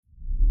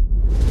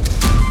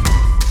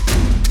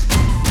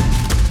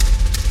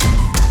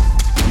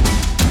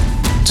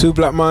Two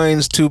black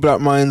minds, two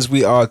black minds.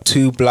 We are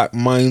two black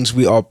minds.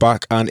 We are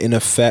back and in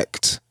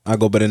effect. I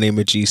go by the name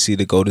of GC,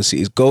 the Golden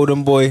City's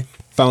Golden Boy.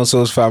 Found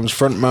Souls Fam's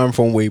front man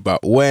from way back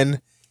when.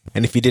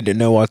 And if you didn't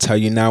know, I'll tell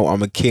you now.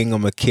 I'm a king.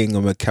 I'm a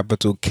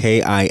capital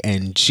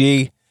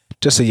King.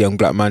 Just a young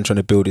black man trying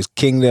to build his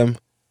kingdom.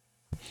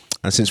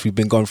 And since we've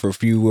been gone for a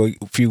few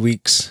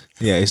weeks,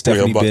 yeah, it's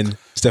definitely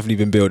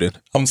been building.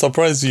 I'm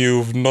surprised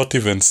you've not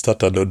even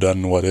started or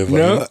done whatever.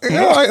 No,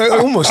 I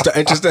almost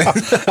started just then.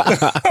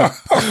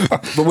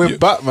 But we're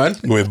back, man.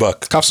 We're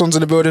back. Capson's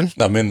in the building.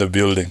 I'm in the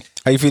building.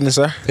 How you feeling,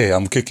 sir? Hey,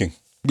 I'm kicking.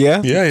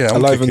 Yeah? Yeah. I'm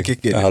Alive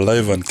kicking.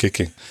 and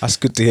kicking. That's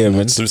good to hear,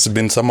 man. It's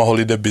been summer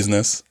holiday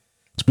business.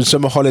 It's been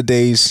summer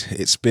holidays.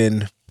 It's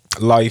been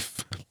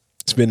life.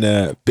 It's been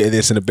a bit of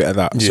this and a bit of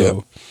that. Yeah.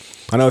 So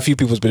I know a few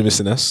people's been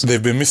missing us.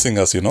 They've been missing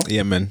us,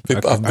 Yeah, man.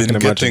 I've been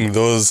getting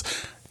those.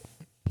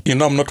 I'm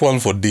not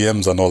one for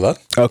DMs and all that.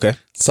 Okay.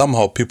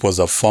 Somehow people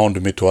have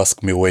found me to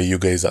ask me where you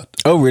guys are.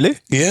 Oh, really?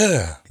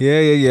 Yeah.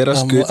 Yeah.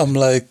 That's good. I'm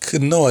like,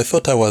 no, I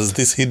thought I was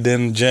this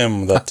hidden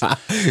gem that.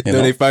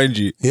 They find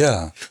you.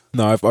 Yeah.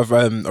 No,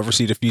 I've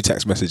received a few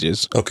text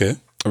messages. Okay.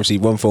 I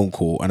received one phone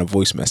call and a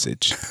voice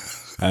message.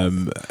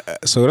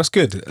 So that's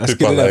good. That's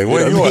People good. Like,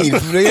 where you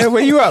at? Yeah,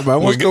 where you at,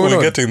 man? What's going on?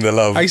 We're getting the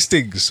love. I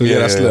sting. So yeah,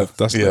 that's love.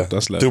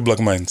 That's love. Two black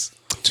minds.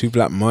 Two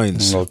black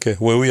minds. Okay.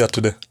 Where we are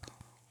today?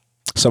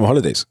 Summer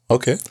holidays.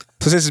 Okay.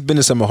 So since it's been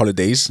the summer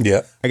holidays,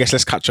 yeah, I guess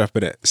let's catch up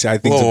with it. See how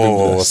things have been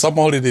with us.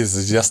 Summer holidays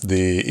is just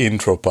the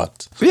intro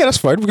part. Yeah, that's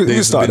fine. We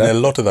can start there. There's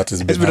been a lot that has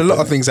been There's been a lot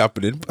of things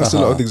happening. There's a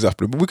lot of things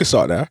happening, but we can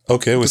start there.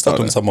 Okay, we start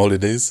on summer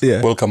holidays.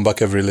 Yeah. Welcome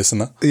back, every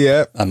listener.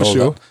 Yeah, and all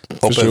that.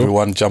 Hope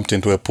everyone jumped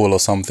into a pool or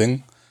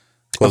something.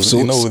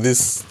 Because,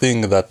 this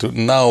thing that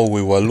now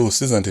we were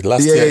loose, isn't it?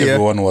 Last year,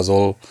 everyone was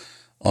all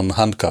on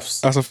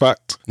handcuffs. That's a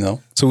fact.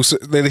 So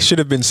they should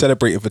have been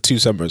celebrating for 2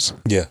 summers.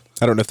 Yeah.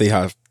 I don't know if they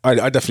have. I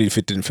definitely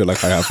didn't feel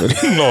like I have.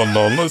 No,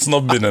 it's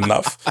not been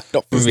enough.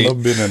 Not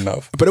been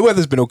enough. But the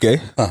weather's been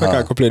okay. I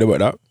can't complain about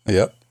that.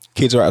 Yeah.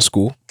 Kids are out of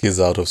school. Kids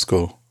are out of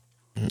school.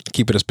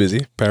 Keeping us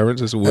busy.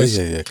 Parents as always.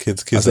 Yeah.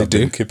 Kids have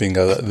been keeping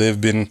us. They've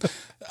been,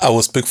 I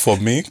will speak for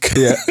me.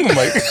 Yeah.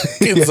 My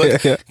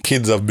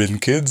kids have been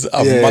kids.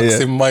 I've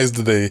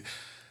maximized the,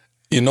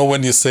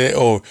 when you say,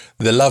 oh,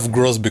 the love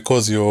grows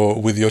because you're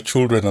with your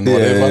children and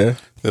whatever,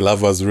 the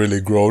love has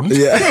really grown.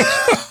 Yeah.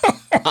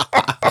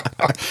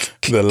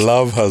 The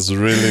love has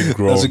really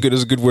grown. That's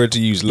a good word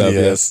to use, love.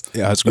 Yes.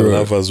 Yeah, has grown. The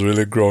love has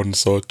really grown.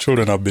 So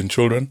children have been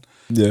children.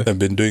 Yeah. They've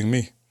been doing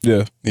me.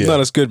 Yeah. No,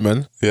 that's good,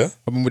 man. Yeah.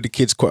 I've been with the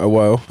kids quite a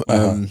while.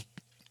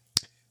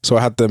 So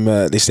I had them,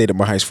 they stayed at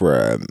my house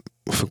for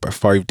about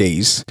 5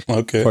 days.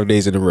 Okay. 5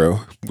 days in a row,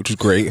 which was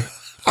great.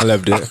 I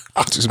loved it.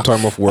 Took some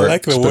time off work. I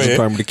like the spent way some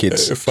time with the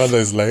kids. Father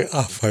is like,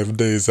 5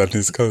 days, and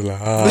he's kind of like,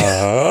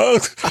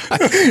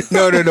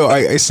 No.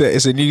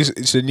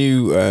 It's a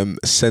new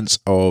sense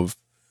of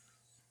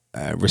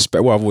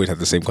respect. Well, I've always had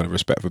the same kind of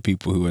respect for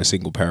people who are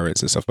single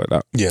parents and stuff like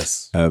that.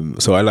 Yes.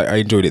 So I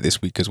enjoyed it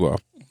this week as well.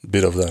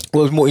 Bit of that.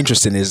 What was more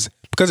interesting is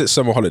because it's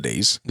summer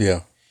holidays. Yeah.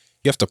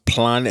 You have to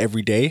plan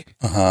every day,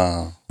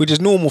 which is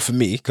normal for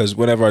me because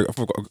whenever I've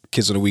got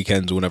kids on the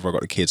weekends or whenever I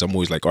got the kids, I'm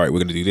always like, all right, we're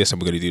going to do this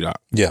and we're going to do that.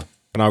 Yeah.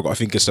 And I've got, I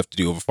think, stuff to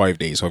do over 5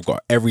 days. So I've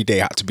got every day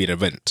had to be an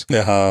event.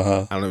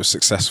 Yeah. And it was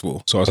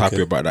successful. So I was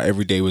happy about that.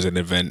 Every day was an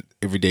event.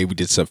 Every day we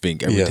did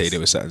something. Every day there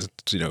was something,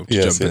 to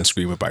jump and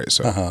scream about it.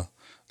 So,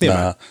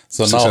 man.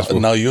 So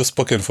now you've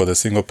spoken for the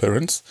single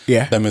parents.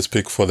 Yeah. Let me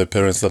speak for the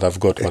parents that have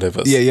got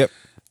whatever. Yeah.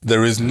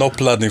 There is no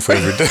planning for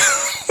every day.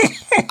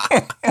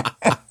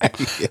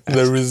 Yes.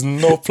 There is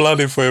no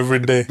planning for every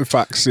day.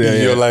 Facts,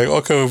 You're like,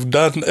 okay, we've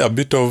done a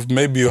bit of,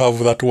 maybe you have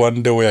that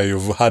one day where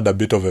you've had a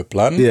bit of a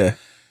plan. Yeah.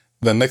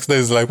 The next day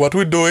is like, what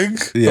we doing?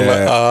 Yeah.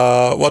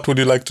 Like, what would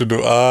you like to do?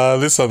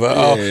 This and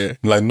that. Yeah.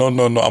 Like, no,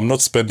 I'm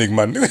not spending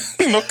money.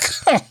 No.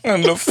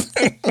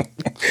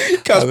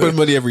 Can't spend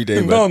money every day,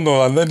 man.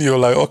 No. And then you're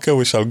like, okay,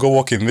 we shall go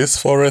walk in this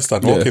forest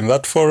and walk in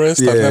that forest.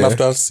 And then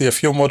after that, see a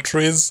few more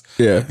trees.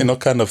 Yeah.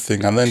 Kind of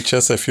thing. And then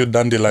chase a few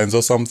dandelions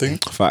or something.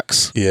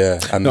 Facts. Yeah.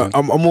 And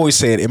I'm always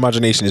saying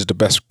imagination is the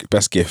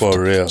best gift.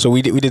 For real. So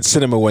we did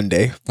cinema one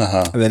day.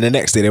 And then the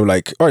next day they were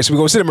like, all right, so we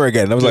go to cinema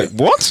again. And I was like,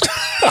 what?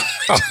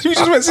 We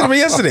just went to cinema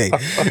yesterday.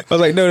 I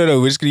was like, no,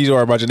 we're just gonna use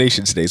our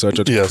imagination today. So I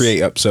tried to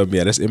create up some.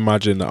 Let's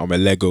imagine that I'm a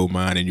Lego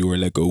man and you're a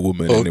Lego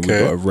woman, and then we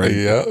got a run.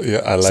 Yeah,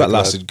 I like that.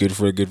 Lasted good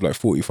for a good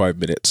 45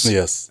 minutes.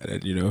 Yes,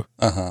 and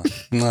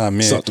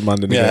then start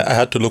demanding. Yeah, I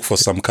had to look for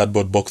some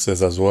cardboard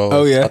boxes as well.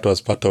 Oh yeah, that was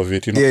part of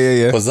it.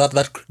 Yeah. Because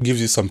that gives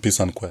you some peace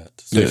and quiet.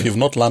 So if you've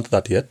not learned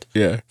that yet,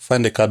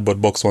 find a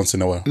cardboard box once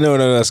in a while. No,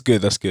 that's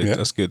good. That's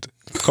good.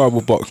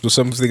 Cardboard box was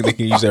something they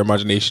can use their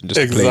imagination just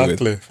to play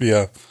with. Exactly.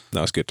 Yeah.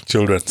 That's good.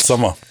 Children,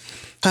 summer.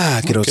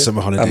 Good old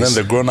summer holidays. And then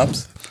the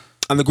grown-ups.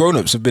 And the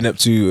grown-ups have been up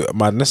to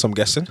madness, I'm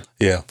guessing.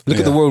 Yeah. Look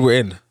at the world we're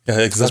in. Yeah,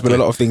 exactly. There's been a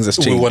lot of things that's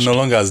changed. We were no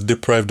longer as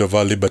deprived of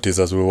our liberties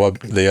as we were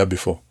the year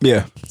before.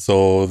 Yeah.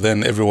 So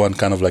then everyone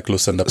kind of like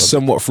loosened up.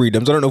 Somewhat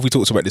freedoms. I don't know if we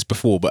talked about this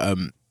before, but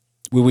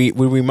were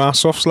we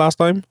mask offs last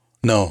time?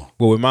 No.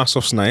 Well, we're mask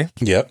offs now.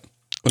 Yeah.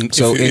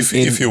 So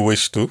if you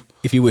wish to.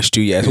 If you wish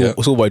to, yeah.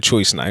 It's all by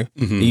choice now.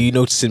 Mm-hmm. Are you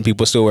noticing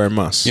people still wearing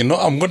masks? You know,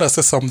 I'm going to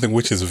say something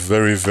which is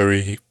very,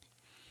 very...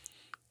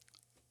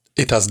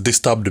 It has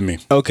disturbed me.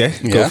 Okay,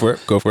 go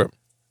for it.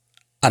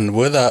 And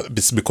whether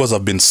it's because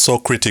I've been so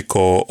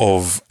critical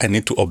of I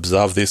need to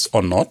observe this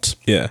or not.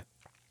 Yeah.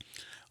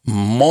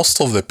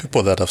 Most of the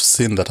people that I've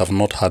seen that have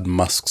not had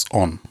masks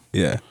on.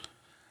 Yeah.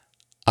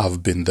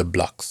 Have been the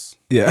blacks.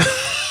 Yeah.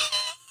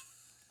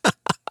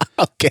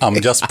 Okay. I'm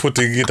just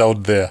putting it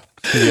out there.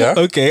 Yeah.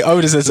 Okay. I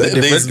would have said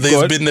something different.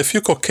 There's been a few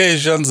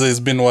Caucasians,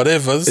 there's been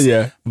whatevers.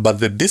 Yeah. But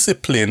the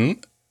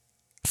discipline,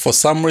 for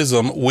some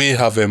reason, we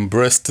have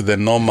embraced the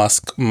no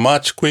mask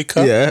much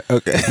quicker. Yeah.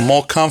 Okay.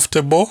 More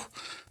comfortable.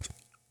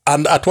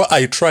 And at what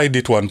I tried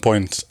it one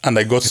point and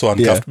I got so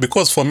uncomfortable. Yeah.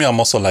 Because for me, I'm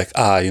also like,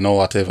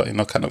 whatever,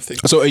 kind of thing.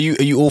 So are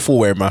you all for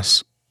wearing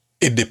masks?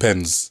 It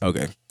depends.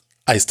 Okay.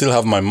 I still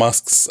have my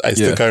masks. I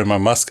still carry my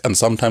mask. And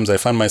sometimes I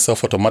find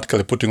myself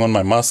automatically putting on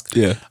my mask.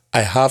 Yeah.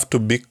 I have to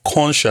be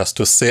conscious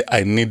to say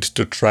I need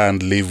to try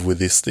and live with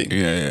this thing.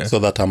 Yeah. So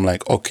that I'm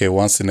like, okay,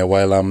 once in a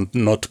while, I'm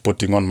not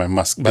putting on my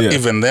mask. But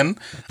even then,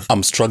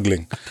 I'm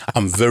struggling.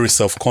 I'm very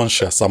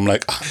self-conscious. I'm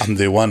like, I'm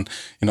the one,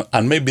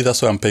 and maybe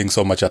that's why I'm paying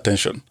so much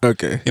attention.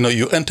 Okay.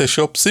 You enter a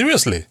shop,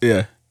 seriously.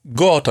 Yeah.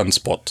 Go out and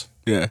spot.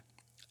 Yeah.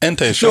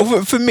 Enter a shop.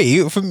 No, for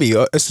me,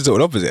 it's the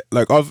total opposite.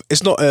 Like,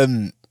 it's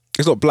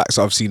not blacks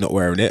I've seen not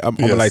wearing it. I'm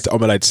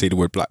allowed to say the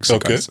word blacks. So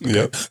okay.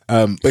 Yeah.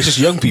 But it's just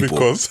young people.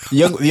 Because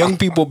young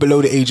people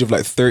below the age of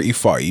like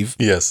 35.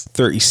 Yes.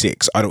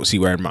 36. I don't see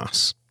wearing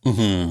masks.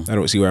 Mm-hmm. I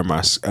don't see wearing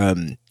masks.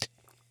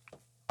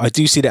 I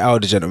do see the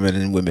elder gentlemen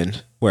and women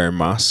wearing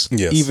masks.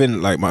 Yes.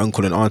 Even like my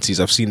uncle and aunties,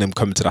 I've seen them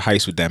come to the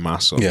house with their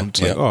masks on. I'm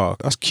just like, oh,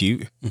 that's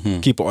cute. Mm-hmm.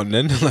 Keep it on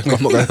then. Like,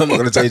 I'm not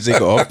gonna tell you to take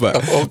it off.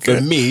 But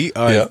for me,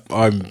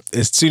 I'm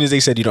as soon as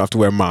they said you don't have to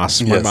wear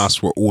masks, my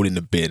masks were all in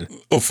the bin.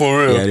 Oh, for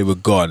real? Yeah, they were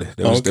gone.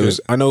 There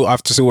was. I know I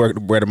have to still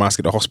wear the mask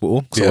at the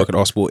hospital because I work at the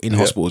hospital. In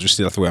hospitals, we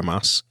still have to wear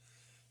masks.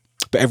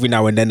 But every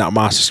now and then that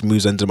mask just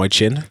moves under my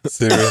chin.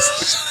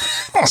 Serious.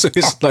 So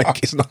it's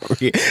like it's not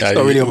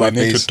really on my face.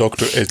 We need to talk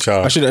to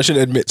HR. I should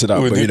admit to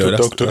that. We need to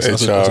talk to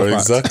HR.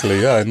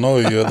 Exactly. Yeah, I know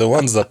you're the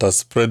ones that are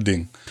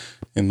spreading.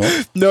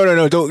 No,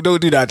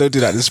 don't do that. Don't do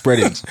that. The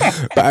spreading.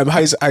 But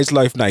how's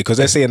life now? Because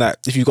they're saying that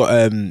if you've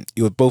got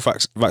your both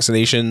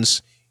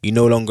vaccinations, you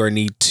no longer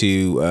need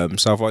to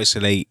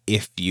self-isolate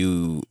if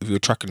your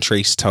track and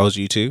trace tells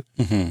you to.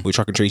 Mm-hmm. With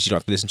track and trace, you don't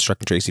have to listen to track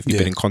and trace if you've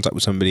been in contact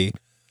with somebody.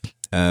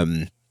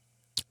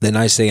 Then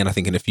I say, and I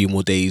think in a few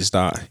more days,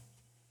 that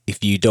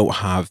if you don't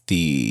have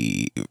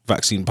the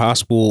vaccine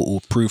passport or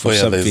proof of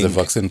something, there's the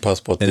vaccine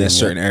passport. Then there's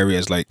certain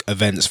areas like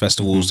events,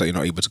 festivals that you're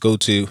not able to go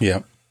to.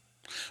 Yeah.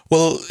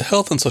 Well,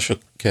 health and social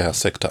care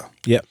sector.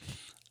 Yeah.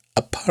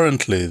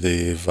 Apparently,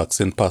 the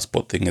vaccine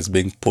passport thing is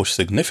being pushed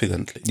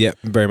significantly. Yeah,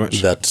 very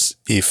much. That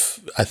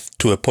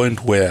to a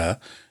point where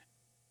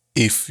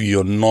if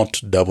you're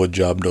not double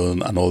jabbed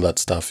and all that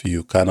stuff,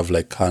 you kind of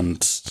like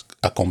can't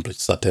accomplish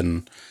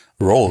certain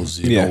roles,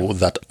 you know,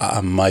 that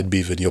might be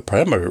even your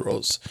primary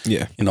roles.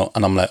 Yeah.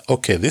 And I'm like,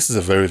 okay, this is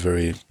a very,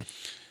 very...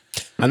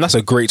 And that's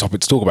a great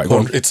topic to talk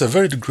about. It's a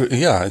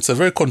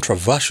very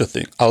controversial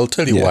thing. I'll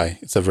tell you why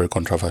it's a very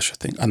controversial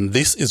thing. And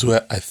this is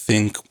where I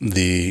think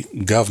the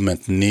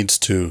government needs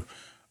to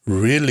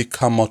really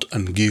come out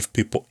and give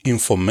people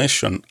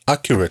information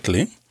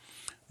accurately,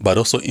 but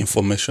also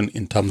information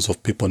in terms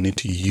of people need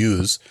to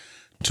use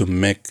to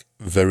make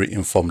very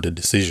informed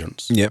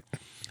decisions. Yep.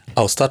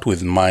 I'll start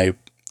with my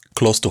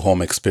close to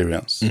home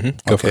experience.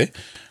 Mm-hmm. Okay.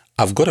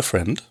 I've got a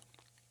friend,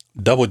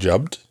 double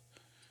jabbed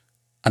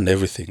and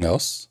everything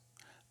else.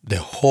 The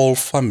whole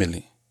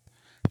family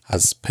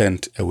has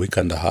spent a week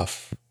and a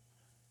half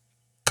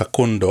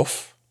cocooned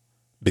off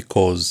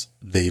because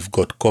they've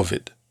got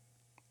COVID.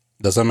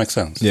 Does that make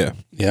sense? Yeah.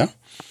 Yeah.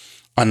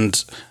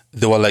 And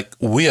they were like,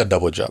 we are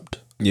double jabbed.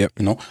 Yep.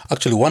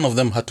 Actually, one of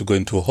them had to go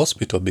into a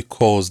hospital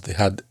because they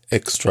had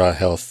extra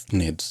health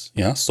needs.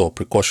 Yeah. So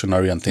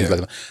precautionary and things like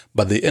that.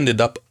 But they ended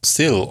up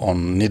still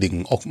on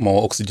needing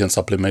more oxygen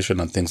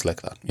supplementation and things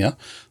like that. Yeah.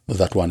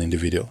 That one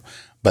individual.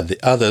 But the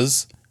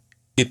others,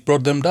 it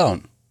brought them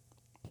down.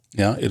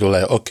 Yeah. It was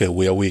like, okay,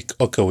 we are weak.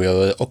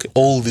 Okay,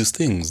 all these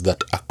things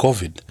that are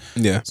COVID.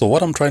 Yeah. So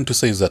what I'm trying to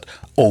say is that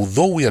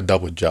although we are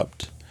double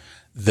jabbed,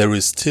 there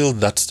is still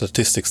that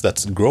statistics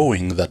that's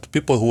growing that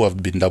people who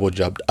have been double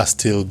jabbed are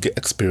still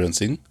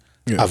experiencing.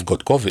 I've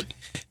got COVID.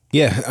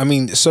 Yeah, I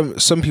mean,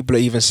 some people are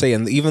even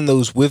saying that even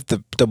those with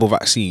the double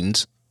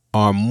vaccines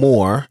are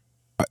more.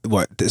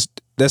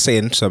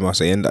 Some are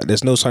saying that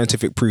there's no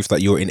scientific proof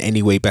that you're in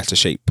any way better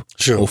shape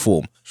or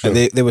form. Sure.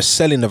 They were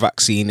selling the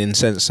vaccine in the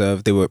sense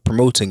of, they were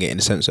promoting it in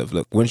the sense of,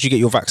 look, once you get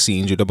your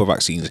vaccines, your double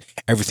vaccines,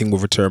 everything will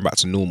return back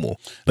to normal.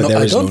 But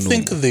I don't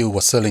think they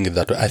were selling it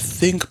that way. I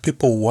think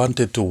people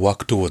wanted to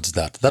work towards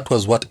that. That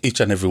was what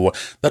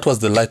that was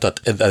the light at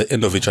the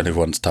end of each and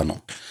everyone's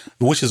tunnel.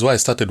 Which is why I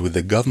started with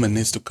the government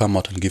needs to come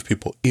out and give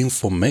people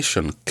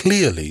information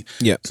clearly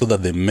so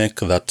that they make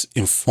that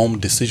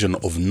informed decision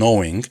of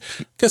knowing.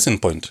 Case in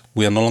point,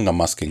 we are no longer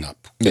masking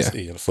up,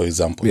 for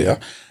example.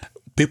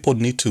 people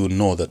need to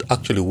know that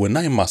actually when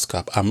I mask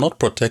up, I'm not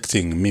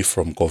protecting me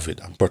from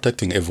COVID. I'm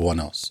protecting everyone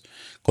else.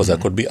 Because I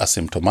could be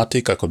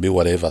asymptomatic, I could be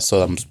whatever.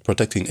 So I'm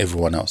protecting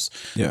everyone else.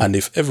 Yeah. And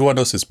if everyone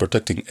else is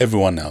protecting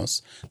everyone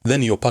else,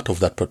 then you're part of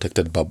that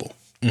protected bubble.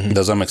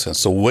 Does that make sense?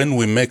 So when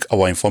we make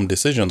our informed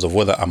decisions of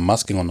whether I'm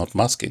masking or not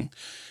masking,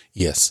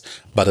 yes.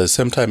 But at the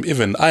same time,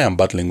 even I am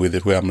battling with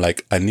it where I'm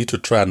like, I need to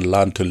try and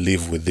learn to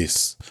live with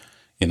this.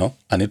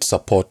 I need to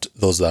support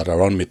those that are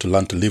around me to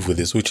learn to live with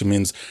this, which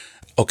means,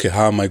 okay,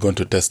 how am I going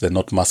to test the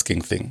not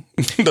masking thing?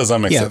 Does that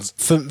make sense?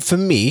 For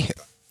me,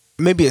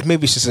 maybe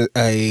it's just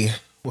a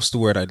what's the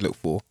word I'd look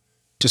for?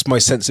 Just my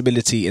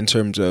sensibility in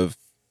terms of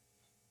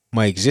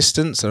my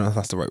existence. I don't know if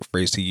that's the right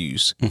phrase to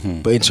use,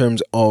 but in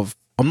terms of,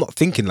 I'm not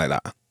thinking like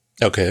that.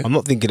 Okay. I'm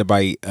not thinking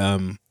about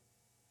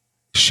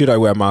should I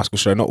wear a mask or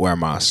should I not wear a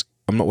mask?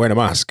 I'm not wearing a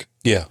mask.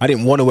 Yeah. I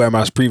didn't want to wear a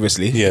mask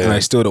previously, and I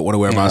still don't want to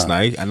wear a mask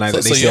now. And now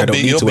that they say I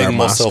don't need to wear a mask, you're being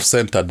more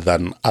self-centered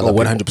than other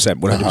people.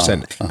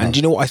 100%. And do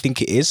you know what I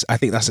think it is? I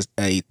think that's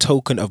a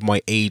token of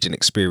my age and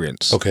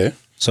experience. Okay.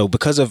 So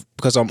because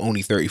I'm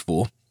only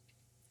 34,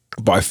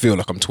 but I feel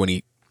like I'm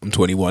 20. I'm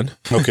 21.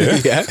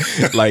 Okay. Yeah.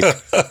 Like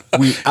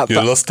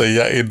lost a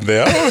year in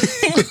there.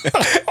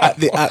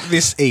 at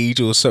this age,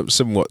 or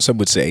somewhat, some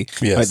would say,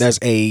 yes. like there's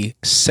a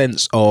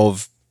sense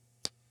of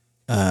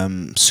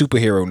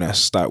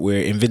superhero-ness that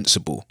we're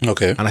invincible.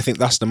 Okay. And I think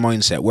that's the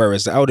mindset.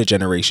 Whereas the elder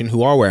generation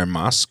who are wearing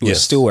masks, who are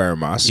still wearing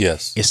masks,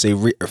 it's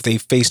if they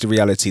face the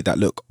reality that,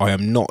 look, I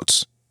am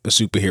not a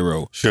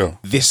superhero. Sure.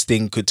 This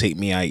thing could take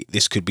me out.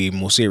 This could be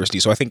more seriously.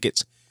 So I think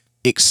it's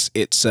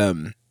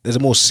there's a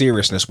more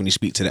seriousness when you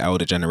speak to the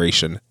elder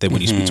generation than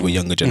when you speak to a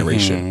younger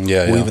generation,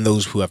 or even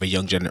those who have a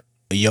young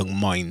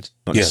mind,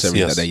 not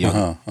necessarily that they're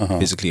young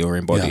physically or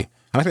in body.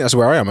 And I think that's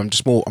where I am. I'm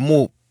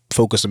more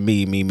focused on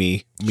me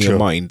and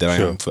mine than I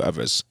am for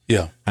others.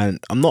 Yeah,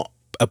 and I'm not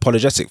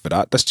apologetic for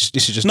that. This is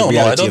just the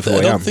reality of who I am.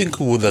 I don't think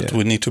that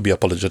we need to be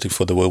apologetic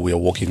for the way we are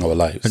walking our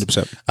lives.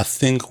 100%. I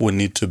think we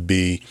need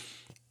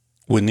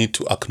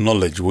to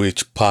acknowledge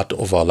which part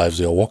of our lives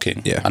we are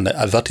walking. Yeah. And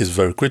that is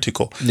very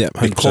critical. Yeah,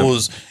 100%.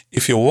 Because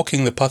if you're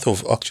walking the path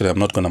of, actually, I'm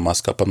not going to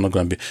mask up, I'm not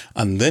going to be,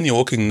 and then you're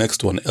walking next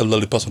to an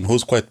elderly person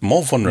who's quite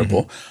more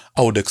vulnerable,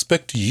 I would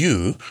expect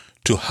you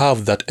to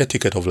have that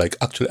etiquette of like,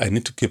 actually, I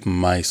need to keep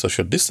my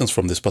social distance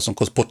from this person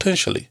because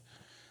potentially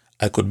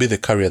I could be the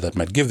carrier that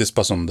might give this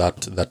person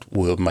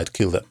that might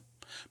kill them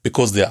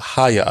because they're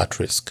higher at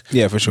risk.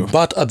 Yeah, for sure.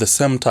 But at the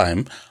same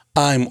time,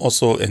 I'm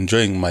also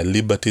enjoying my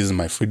liberties,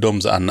 my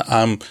freedoms, and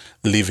I'm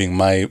living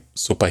my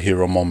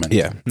superhero moment.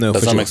 Yeah, no,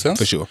 does that make sense?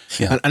 For sure.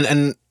 Yeah.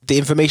 And the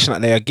information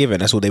that they are given,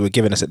 that's what they were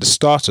giving us at the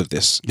start of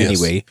this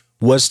anyway,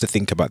 was to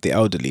think about the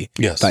elderly.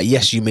 Yes. That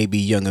yes, you may be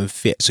young and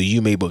fit, so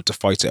you may be able to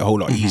fight it a whole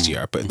lot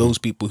easier. But those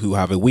people who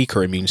have a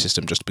weaker immune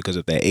system just because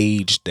of their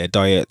age, their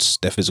diets,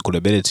 their physical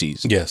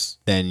abilities,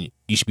 then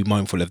you should be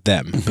mindful of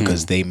them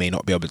because they may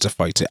not be able to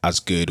fight it as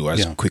good or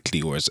as quickly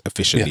or as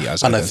efficiently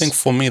as and others. I think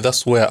for me,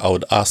 that's where I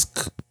would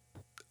ask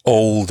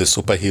all the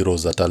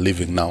superheroes that are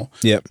living now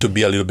to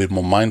be a little bit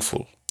more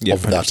mindful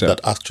of that. 100%.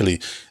 That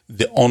actually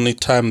the only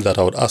time that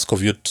I would ask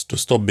of you to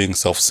stop being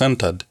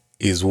self-centered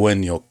is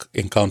when you're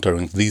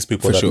encountering these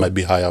people that might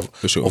be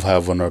of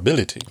higher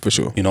vulnerability. For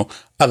sure.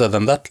 Other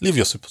than that, live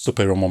your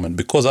superhero moment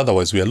because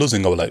otherwise we are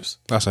losing our lives.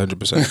 That's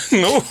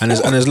 100%. No. And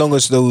as long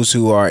as those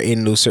who are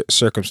in those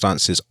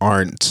circumstances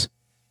aren't,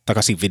 like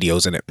I see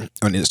videos in it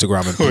on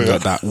Instagram and things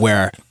like that,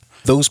 where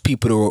those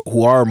people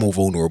who are more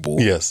vulnerable,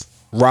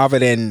 rather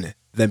than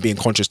them being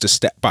conscious to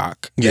step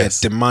back, they're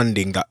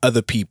demanding that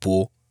other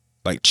people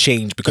like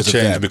change because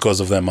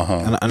of them.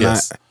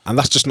 And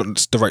that's just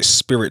not the right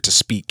spirit to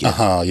speak in.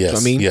 Yes. You know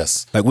what I mean?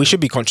 Yes. Like we should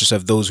be conscious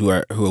of those who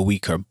are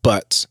weaker,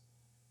 but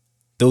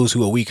those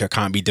who are weaker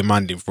can't be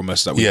demanding from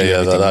us that we do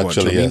everything we want.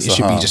 You know it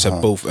should be just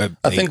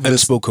I think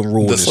unspoken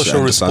rule. The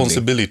social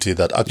responsibility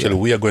that actually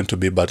we are going to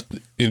be, but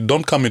you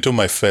don't come into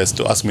my face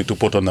to ask me to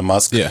put on a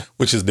mask,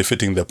 which is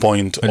defeating the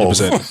point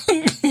 100%.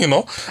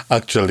 Of,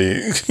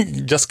 actually,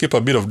 just keep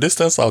a bit of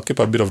distance. I'll keep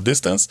a bit of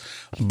distance,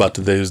 but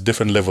there's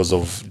different levels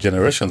of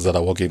generations that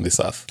are walking this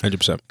earth.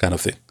 100%. Kind of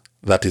thing.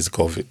 That is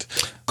COVID.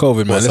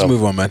 Man. Let's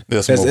move on, man.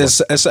 There's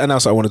something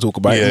else I want to talk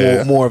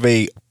about. More of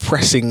a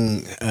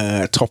pressing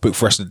topic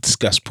for us to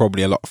discuss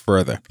probably a lot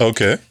further.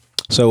 Okay.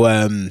 So,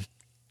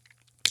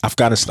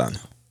 Afghanistan.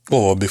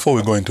 Oh, before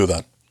we go into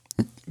that,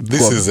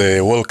 this is a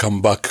welcome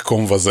back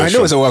conversation. I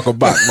know it's a welcome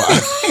back, but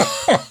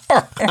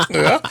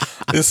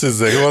this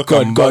is a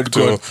welcome back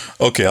to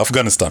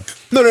Afghanistan.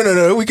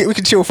 No. We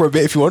can chill for a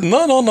bit if you want.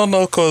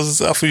 No.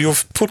 Because after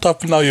you've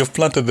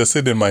planted the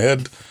seed in my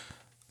head.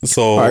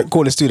 So all right,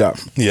 cool. Let's do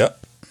that. Yeah.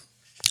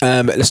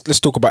 Let's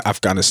talk about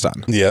Afghanistan.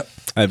 Yeah.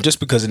 Just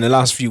because in the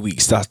last few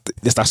weeks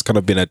that's kind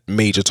of been a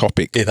major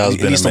topic. It has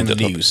been at least a major on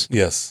the news. Topic.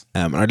 Yes.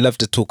 And I'd love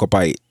to talk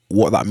about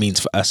what that means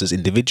for us as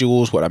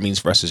individuals, what that means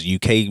for us as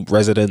UK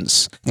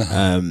residents,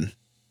 and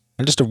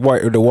just the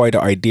wider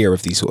idea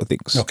of these sort of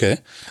things. Okay.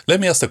 Let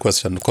me ask the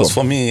question, because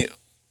for me,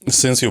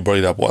 since you brought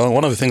it up,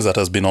 one of the things that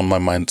has been on my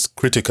mind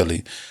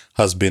critically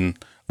has been,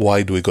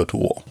 why do we go to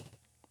war?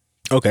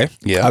 Okay.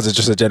 Yeah. As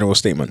just a general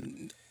statement.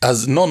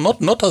 as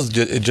not as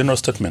a general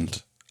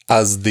statement,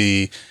 as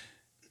the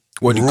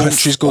When roof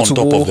countries go on to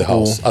top war, of the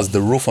house, or- as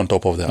the roof on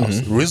top of the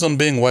house. Reason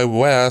being why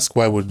I ask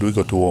why would we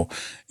go to war?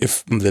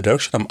 If the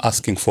direction I'm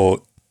asking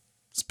for,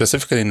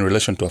 specifically in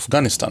relation to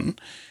Afghanistan,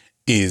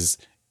 is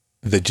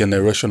the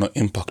generational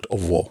impact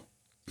of war.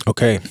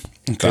 Okay.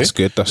 That's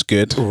good. That's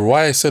good.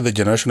 Why I say the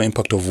generational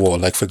impact of war,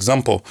 like for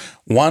example,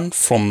 one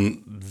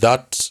from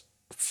that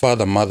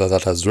father, mother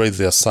that has raised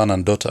their son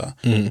and daughter,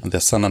 and their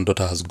son and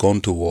daughter has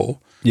gone to war,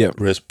 Yeah.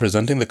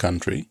 representing the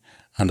country,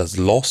 and has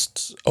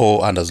lost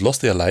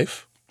their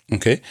life,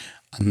 okay?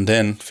 And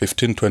then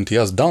 15, 20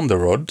 years down the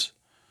road,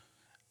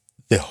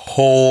 the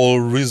whole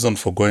reason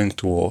for going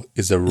to war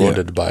is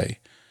eroded by,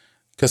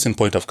 case in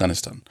point,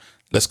 Afghanistan.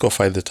 Let's go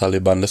fight the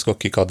Taliban. Let's go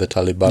kick out the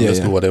Taliban. Let's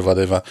do whatever.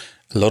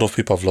 A lot of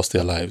people have lost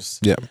their lives.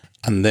 Yeah.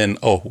 And then,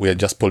 we are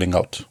just pulling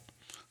out.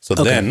 So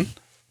then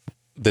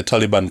the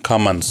Taliban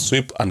come and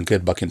sweep and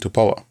get back into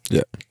power.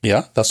 Yeah.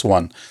 Yeah, that's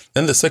one.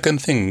 Then the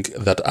second thing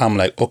that I'm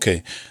like,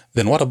 okay,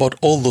 then what about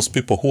all those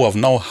people who have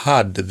now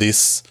had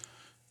this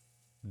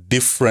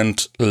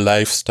different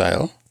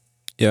lifestyle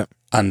Yeah.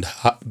 and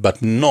but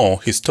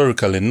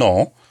historically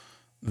know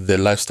the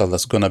lifestyle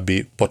that's going to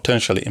be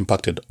potentially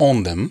impacted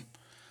on them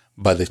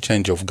by the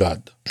change of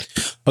God.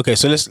 Okay,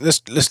 so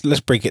let's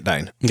break it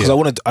down, because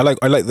I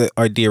like the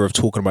idea of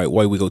talking about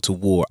why we go to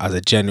war as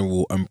a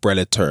general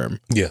umbrella term.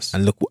 Yes.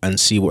 And look and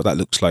see what that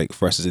looks like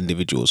for us as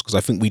individuals, because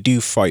I think we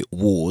do fight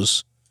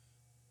wars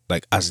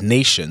like as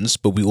nations,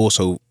 but we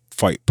also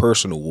fight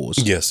personal wars.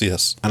 Yes,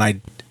 yes. And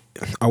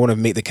I want to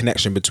make the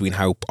connection between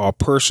how our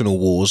personal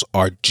wars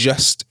are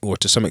just, or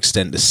to some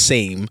extent, the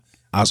same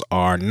as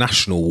our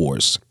national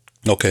wars.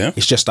 Okay.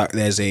 It's just that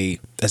there's a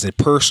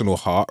personal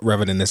heart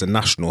rather than there's a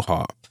national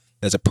heart.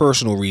 There's a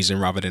personal reason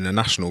rather than a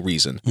national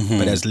reason,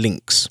 but there's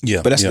links.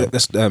 Yeah, But let's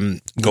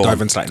Go dive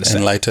on. into that in a second.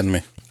 Enlighten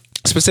me.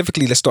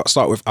 Specifically, let's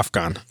start with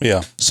Afghan.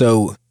 Yeah.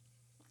 So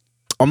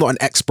I'm not an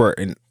expert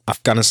in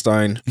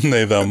Afghanistan.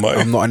 Neither am I.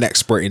 I'm not an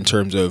expert in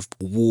terms of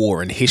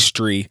war and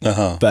history,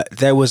 but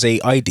there was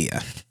a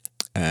idea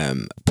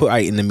put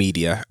out in the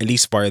media, at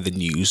least via the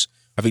news.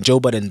 I think Joe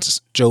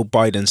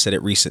Biden said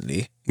it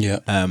recently. Yeah.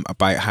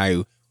 About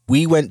how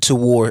we went to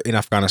war in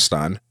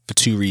Afghanistan for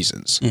two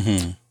reasons.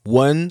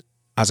 One,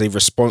 as a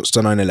response to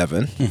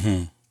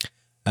 9/11.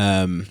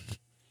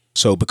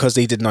 So because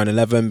they did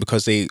 9/11,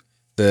 because the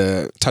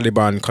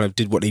Taliban kind of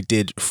did what they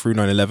did through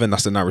 9/11,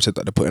 that's the narrative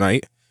that they're putting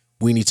out.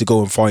 We need to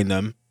go and find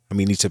them, and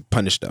we need to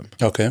punish them.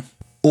 Okay.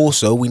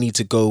 Also, we need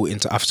to go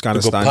into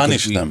Afghanistan.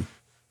 Punish them.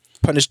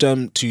 Punish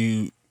them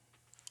to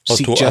Or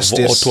seek to,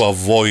 justice. or to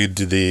avoid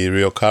the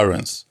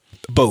reoccurrence.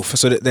 Both.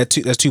 So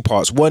there's two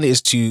parts. One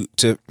is to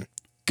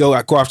go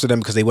after them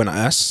because they went at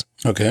us.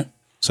 Okay.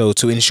 So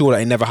to ensure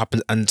that it never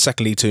happens, and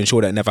secondly, to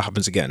ensure that it never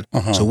happens again.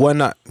 So one,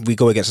 that we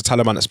go against the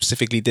Taliban that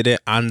specifically did it,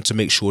 and to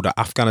make sure that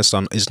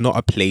Afghanistan is not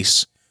a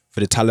place for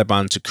the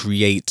Taliban to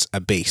create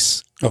a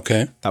base.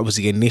 Okay. That was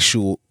the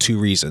initial two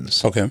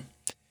reasons. Okay.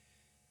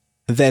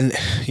 And then,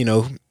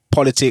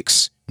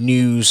 politics,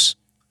 news,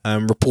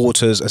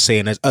 reporters are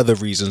saying there's other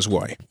reasons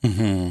why.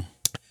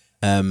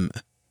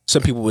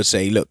 Some people would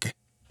say, look,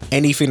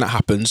 anything that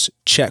happens,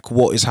 check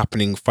what is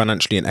happening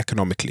financially and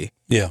economically.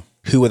 Yeah.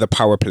 Who are the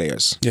power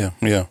players? Yeah.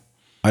 Yeah.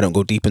 I don't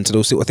go deep into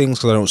those sort of things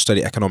because I don't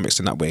study economics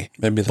in that way.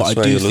 Maybe But that's I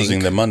why do you're think- losing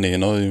the money,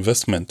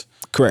 investment.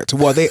 Correct.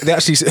 Well, they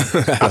actually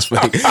that's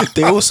funny.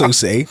 They also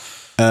say,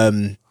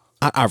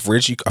 at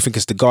average, I think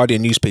it's the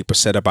Guardian newspaper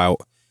said about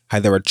how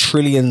there are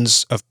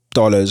trillions of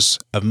dollars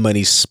of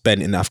money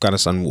spent in the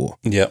Afghanistan war.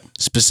 Yeah.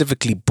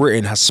 Specifically,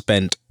 Britain has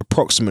spent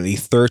approximately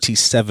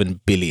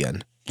 37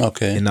 billion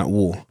Okay. in that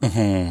war.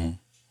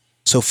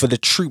 So for the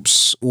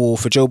troops, or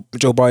for Joe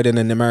Biden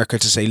and America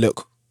to say,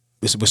 look,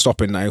 we're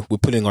stopping now, we're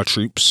pulling our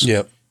troops.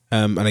 Yeah.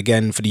 And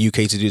again, for the UK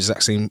to do the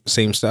exact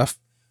same stuff,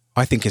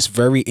 I think it's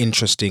very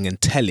interesting and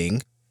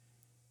telling.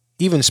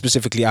 Even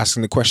specifically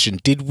asking the question: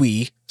 did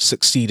we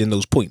succeed in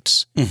those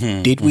points?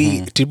 Did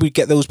we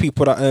get those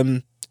people that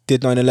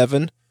did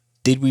 9/11?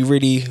 Did we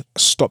really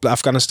stop the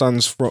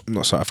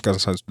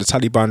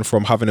Taliban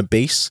from having a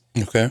base?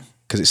 Okay.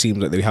 Because it seems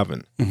like they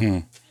haven't.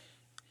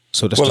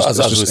 So that's Well, just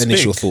as we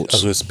initial speak, thoughts.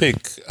 as we speak,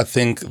 I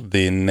think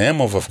the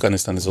name of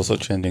Afghanistan is also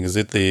changing. Is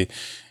it the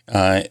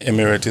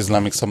Emirate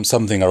Islamic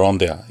something around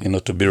there?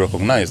 To be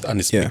recognized, and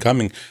it's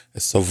becoming a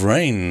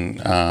sovereign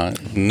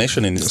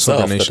nation in itself.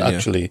 sovereign nation, that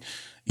actually,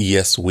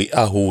 yes, we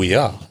are who we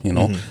are.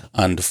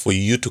 And for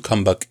you to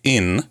come back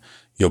in,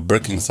 you're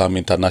breaking some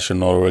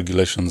international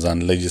regulations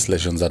and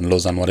legislations and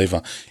laws and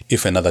whatever.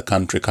 If another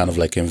country kind of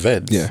like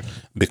invades,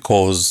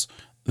 because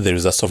there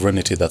is a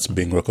sovereignty that's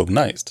being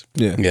recognized.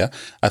 Yeah.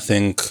 I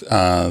think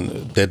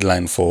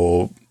deadline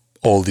for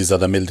all these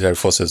other military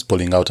forces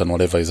pulling out and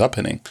whatever is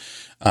happening.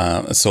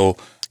 So,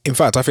 in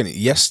fact, I think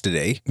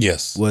yesterday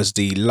yes, was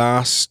the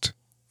last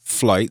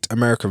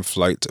American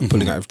flight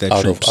pulling out of their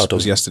troops.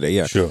 Was yesterday,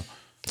 yeah. Sure.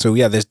 So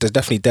yeah, there's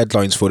definitely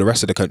deadlines for the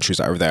rest of the countries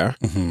that are there.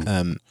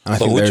 And I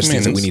think there's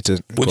things that we need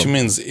to. Which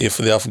means if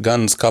the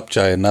Afghans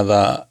capture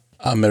another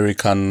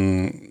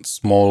American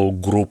small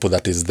group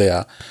that is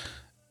there,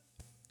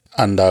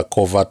 under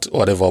covert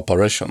whatever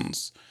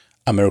operations,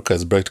 America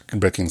is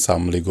breaking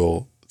some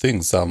legal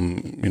things,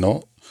 some,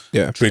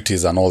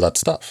 treaties and all that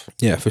stuff.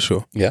 Yeah, for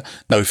sure. Yeah.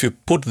 Now, if you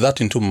put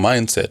that into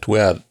mindset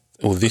where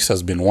this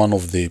has been one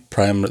of the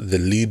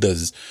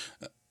leaders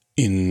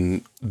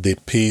in the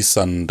peace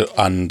and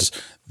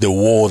the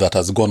war that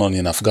has gone on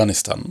in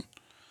Afghanistan,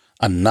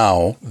 and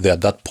now they're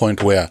at that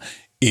point where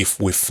if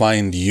we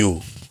find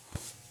you,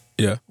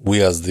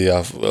 we as the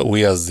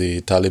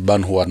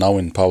Taliban who are now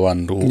in power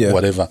and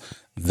whatever,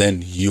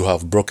 then you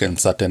have broken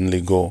certain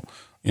legal,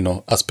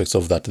 aspects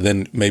of that.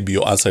 Then maybe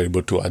you're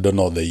answerable to, I don't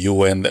know, the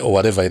UN or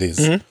whatever it is.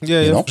 Mm-hmm.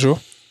 Yeah, for sure.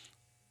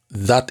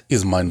 That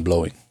is mind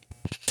blowing.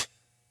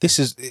 This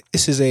is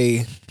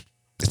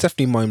it's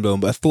definitely mind blowing.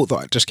 But a thought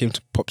that just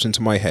pops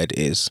into my head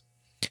is,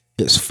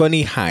 it's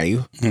funny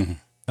how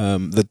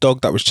the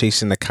dog that was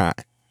chasing the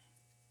cat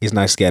is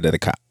now scared of the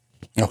cat.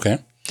 Okay.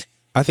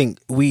 I think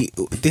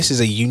this is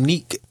a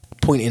unique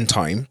point in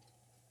time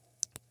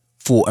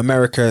for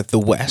America, the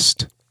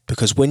West,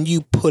 because when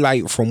you pull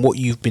out from what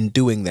you've been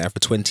doing there for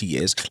 20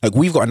 years, like,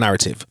 we've got a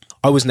narrative.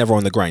 I was never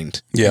on the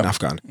grind in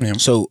Afghan. Yeah.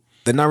 So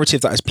the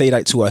narrative that has played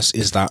out to us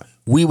is that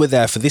we were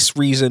there for this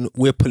reason.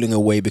 We're pulling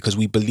away because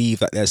we believe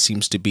that there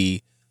seems to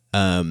be,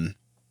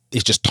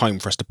 it's just time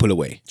for us to pull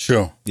away.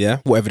 Sure. Yeah.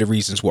 Whatever the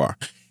reasons were.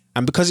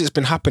 And because it's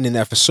been happening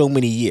there for so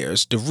many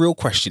years, the real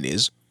question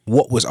is,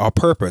 what was our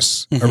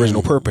purpose,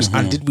 original purpose?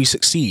 And did we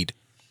succeed?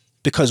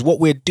 Because what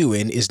we're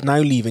doing is now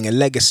leaving a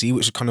legacy,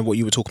 which is kind of what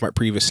you were talking about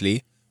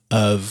previously,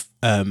 of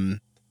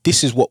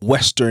this is what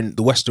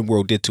the Western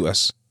world did to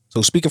us.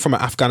 So speaking from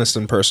an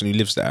Afghanistan person who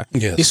lives there,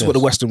 this is what the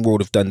Western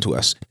world have done to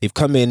us. They've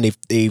come in,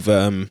 they've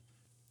done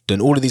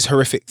all of these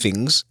horrific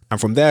things, and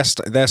from their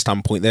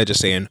standpoint, they're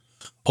just saying,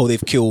 oh,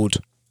 they've killed,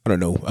 I don't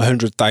know,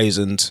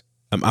 100,000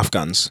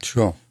 Afghans.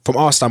 Sure. From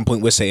our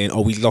standpoint, we're saying,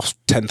 oh, we lost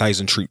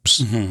 10,000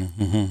 troops.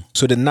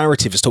 So the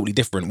narrative is totally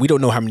different. We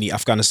don't know how many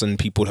Afghanistan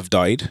people have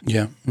died.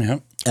 Yeah.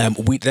 They're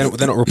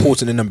not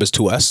reporting the numbers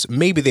to us.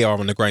 Maybe they are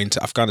on the grind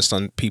to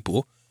Afghanistan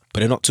people,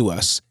 but they're not to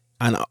us.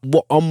 And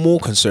what I'm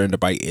more concerned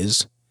about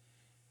is,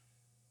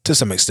 to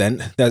some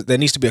extent, there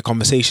needs to be a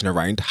conversation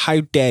around, how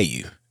dare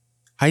you?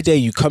 How dare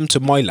you come to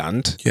my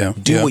land,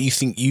 do what you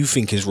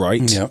think is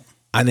right,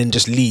 and then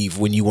just leave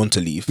when you want to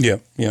leave? Yeah.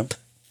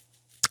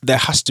 There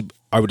has to,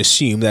 I would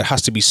assume, there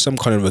has to be some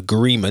kind of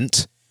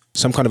agreement,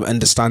 some kind of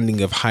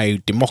understanding of how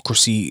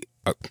democracy,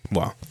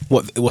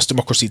 what's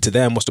democracy to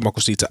them, what's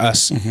democracy to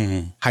us?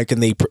 How can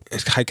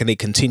they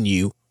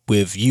continue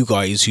with you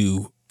guys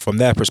who, from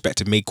their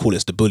perspective, may call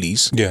us the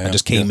bullies, and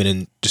just came in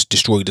and just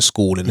destroyed the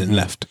school and then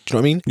left? Do you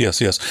know what I mean?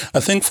 Yes. I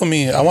think for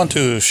me, I want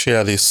to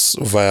share this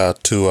via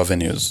two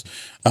avenues.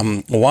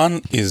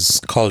 One is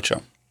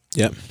culture.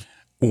 Yeah.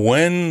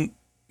 When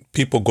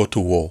people go to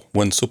war,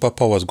 when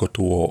superpowers go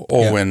to war,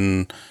 or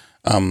when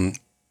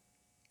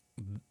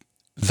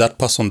that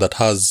person that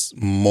has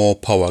more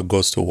power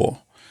goes to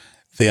war,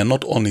 they are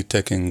not only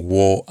taking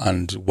war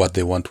and what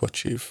they want to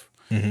achieve.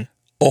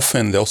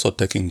 Often they're also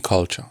taking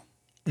culture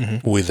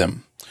with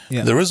them.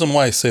 Yeah. The reason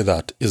why I say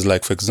that is,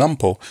 like, for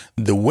example,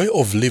 the way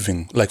of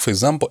living, like, for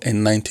example, a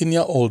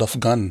 19-year-old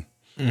Afghan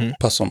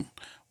person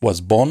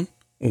was born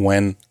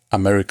when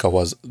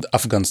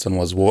Afghanistan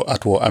was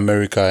at war,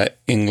 America,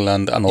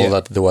 England, and all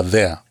that, they were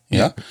there.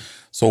 Yeah.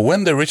 So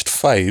when they reached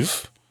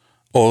 5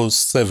 or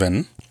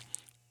 7,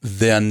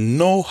 their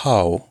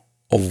know-how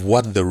of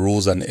what the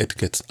rules and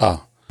etiquettes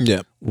are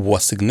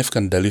was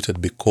significantly diluted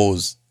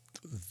because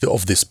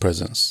of this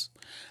presence.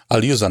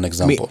 I'll use an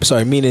example.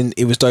 Meaning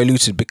it was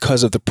diluted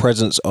because of the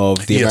presence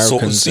of the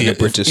Americans and the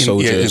British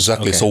soldiers. Yeah,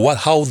 exactly. Okay. So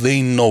how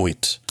they know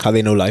it, how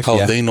they know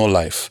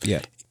life,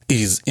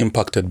 is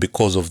impacted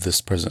because of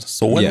this presence.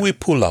 So when we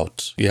pull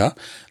out,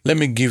 let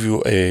me give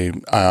you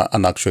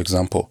an actual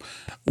example.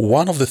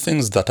 One of the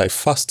things that I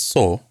first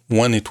saw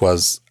when it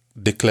was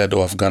declared,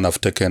 Afghan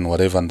have taken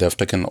whatever and they've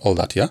taken all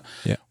that,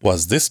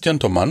 was this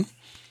gentleman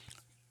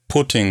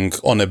putting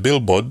on a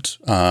billboard,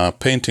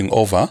 painting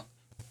over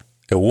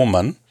a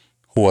woman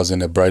who was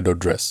in a bridal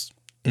dress,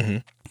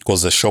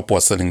 because the shop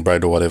was selling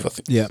bridal whatever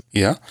thing.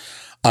 Yeah.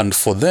 And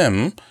for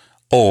them,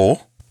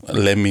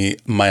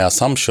 my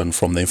assumption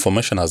from the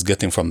information I was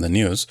getting from the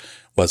news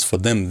was, for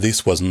them,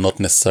 this was not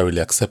necessarily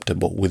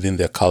acceptable within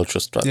their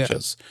cultural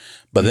structures.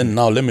 But then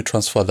now let me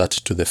transfer that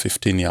to the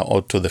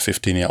 15-year-old,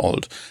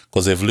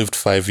 because they've lived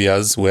 5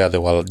 years where they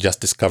were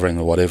just discovering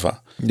or whatever.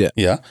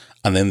 Yeah.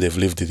 And then they've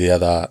lived the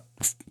other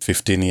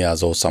 15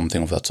 years or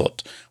something of that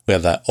sort, where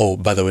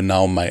by the way,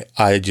 now my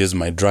ages,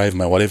 my drive,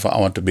 my whatever, I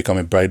want to become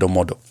a bridal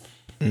model.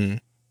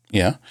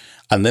 Yeah.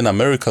 And then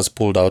America's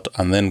pulled out,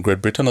 and then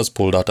Great Britain has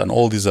pulled out, and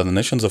all these other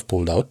nations have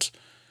pulled out.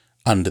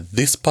 And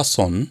this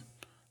person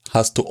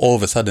has to all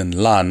of a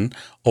sudden learn,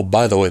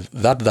 by the way,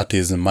 that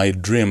is my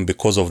dream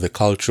because of the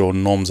cultural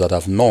norms that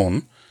I've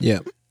known,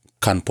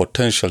 can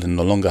potentially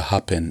no longer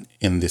happen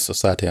in this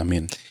society I'm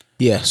in.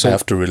 Yeah. So I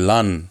have to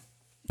relearn,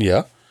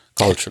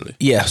 culturally.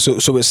 Yeah.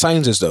 So it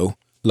sounds as though,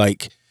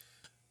 like,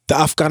 the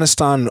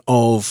Afghanistan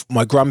of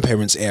my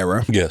grandparents'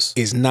 era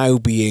is now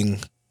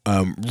being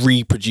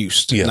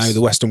reproduced. Yes. Now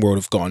the Western world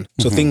have gone.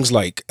 So things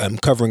like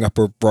covering up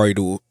her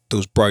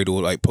those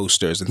bridal like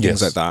posters and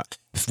things Yes. like that,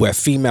 where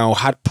female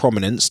had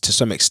prominence to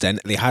some extent.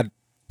 They had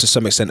to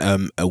some extent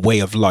a way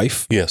of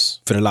life Yes.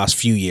 for the last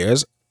few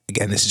years.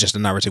 Again, this is just a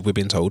narrative we've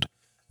been told.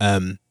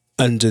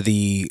 Under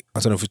the, I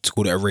don't know if to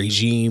call it a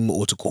regime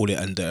or to call it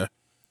under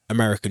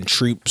American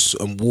troops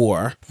and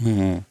war,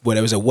 where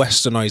there was a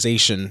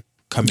westernization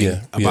coming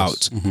Yeah,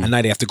 about, yes, and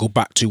now they have to go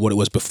back to what it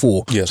was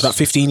before. Yes. So that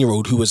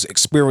 15-year-old who was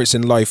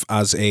experiencing life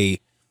as a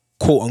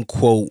quote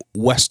unquote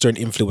Western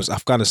influenced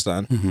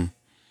Afghanistan,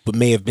 but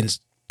may have been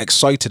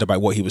excited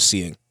about what he was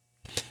seeing.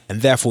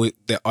 And therefore,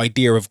 the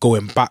idea of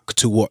going back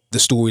to what the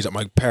stories that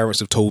my parents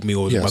have told me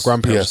or Yes, my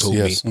grandparents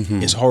yes, told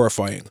me is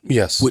horrifying.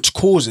 Yes. Which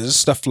causes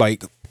stuff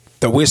like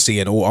that we're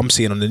seeing or I'm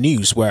seeing on the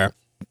news where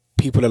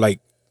people are like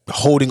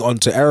holding on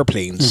to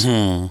airplanes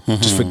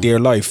just for dear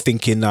life,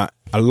 thinking that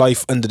a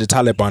life under the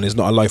Taliban is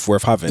not a life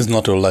worth having. It's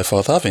not a life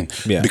worth having.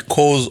 Yeah.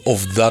 Because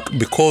of that,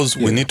 because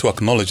we need to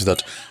acknowledge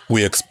that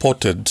we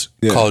exported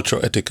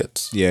culture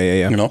etiquettes.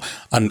 Yeah. You know,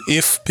 and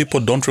if people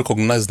don't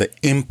recognize the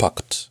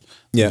impact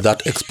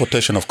that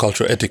exportation of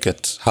culture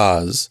etiquette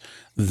has,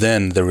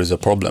 then there is a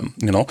problem,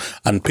 you know.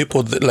 And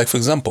people, like for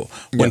example,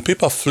 when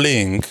people are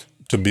fleeing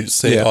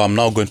to oh, I'm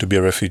now going to be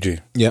a refugee.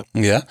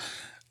 Yeah.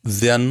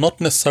 They are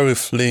not necessarily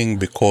fleeing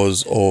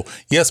because,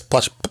 yes,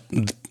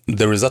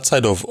 there is that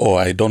side of,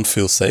 I don't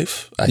feel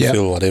safe. I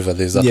feel whatever.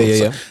 There's that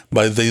side.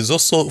 But there is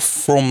also,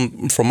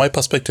 from my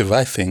perspective,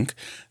 I think,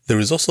 there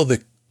is also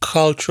the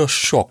culture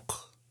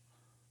shock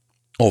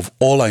of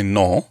all I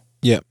know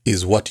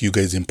is what you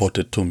guys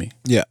imported to me.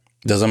 Yeah.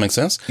 Does that make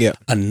sense? Yeah.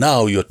 And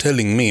now you're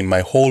telling me my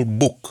whole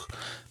book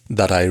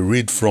that I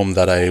read from,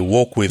 that I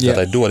work with, that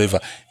I do whatever,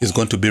 is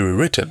going to be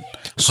rewritten.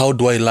 How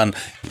do I learn?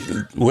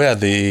 Where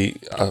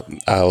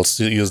I'll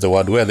still use the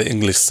word, where the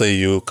English say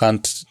you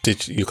can't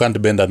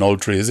bend an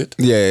old tree, is it?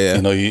 Yeah.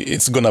 You know,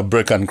 it's going to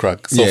break and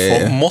crack. So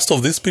for most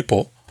of these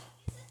people,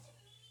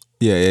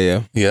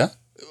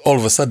 all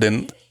of a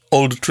sudden,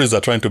 old trees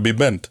are trying to be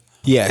bent.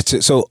 Yeah,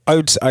 so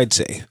I'd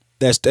say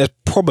there's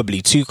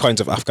probably two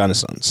kinds of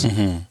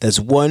Afghanistans. There's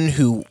one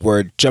who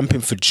were jumping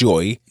for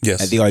joy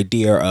at the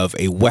idea of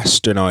a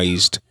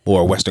westernized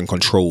or Western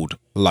controlled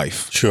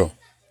life. Sure.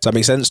 Does that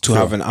make sense? To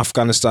have an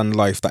Afghanistan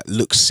life that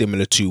looks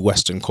similar to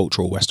Western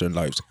cultural Western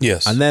lives.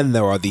 Yes. And then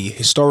there are the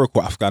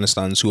historical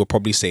Afghanistans who are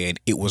probably saying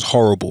it was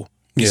horrible.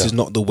 This is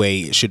not the way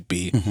it should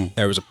be.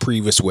 There was a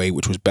previous way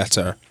which was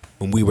better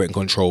when we were in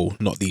control,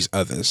 not these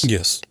others.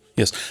 Yes.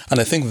 And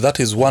I think that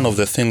is one of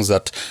the things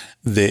that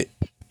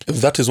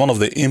is one of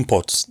the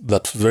imports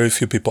that very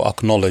few people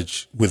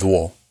acknowledge with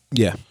war.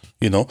 Yeah.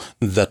 You know,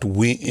 that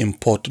we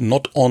import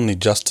not only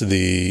just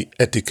the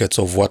etiquettes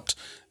of what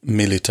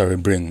military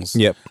brings,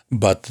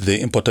 but the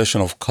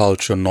importation of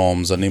culture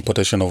norms and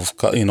importation of,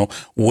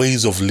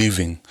 ways of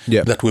living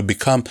that will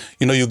become,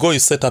 you go, you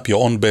set up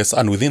your own base,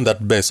 and within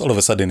that base, all of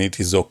a sudden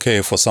it is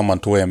okay for someone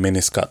to wear a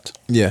miniskirt.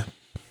 Yeah.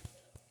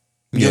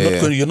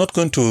 You're not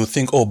going to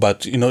think,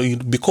 but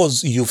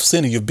because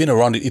you've been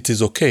around it, it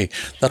is okay.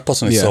 That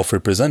person is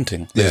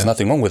self-representing. There's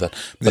nothing wrong with that.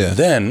 But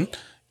then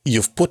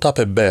you've put up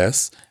a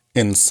base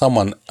in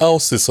someone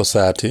else's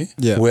society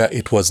where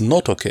it was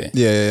not okay.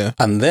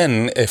 And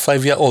then a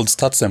 5-year-old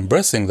starts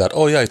embracing that,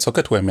 it's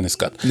okay to wear a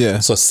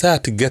miniskirt.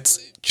 Society gets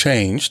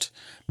changed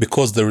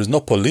because there is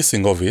no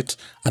policing of it,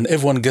 and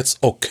everyone gets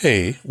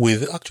okay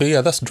with, actually,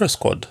 that's dress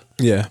code.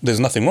 There's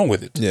nothing wrong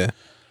with it.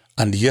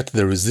 And yet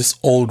there is this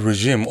old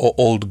regime or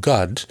old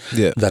guard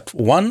that,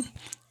 one,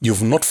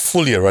 you've not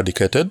fully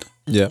eradicated.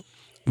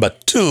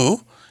 But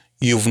two,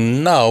 you've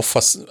now,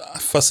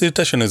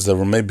 facilitation is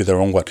maybe the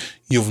wrong word.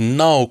 You've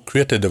now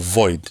created a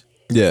void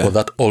for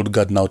that old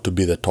guard now to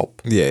be the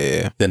top.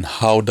 Then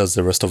how does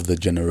the rest of the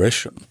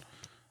generation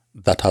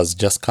that has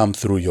just come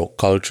through your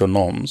culture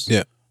norms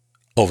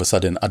all of a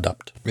sudden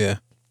adapt?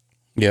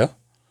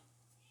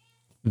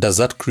 Does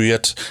that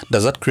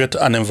create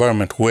an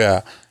environment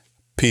where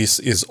peace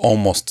is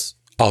almost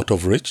out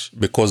of reach,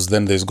 because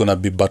then there's going to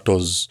be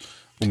battles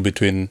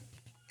between,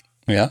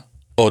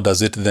 or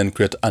does it then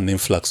create an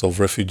influx of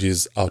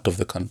refugees out of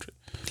the country?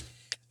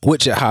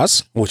 Which it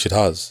has.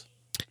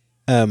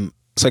 So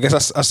I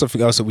guess that's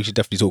something else that we should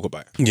definitely talk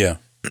about.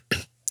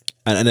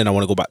 And then I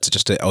want to go back to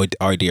just the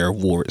idea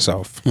of war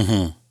itself.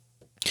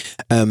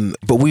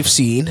 But we've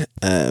seen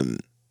the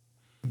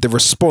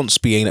response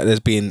being that there's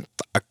been,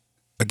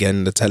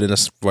 again, they're telling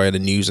us via the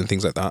news and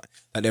things like that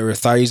there are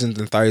thousands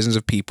and thousands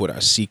of people that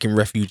are seeking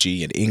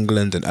refugee in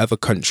England and other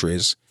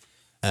countries.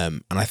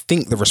 And I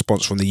think the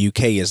response from the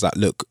UK is that,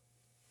 look,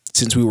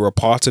 since we were a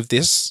part of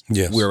this,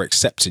 we're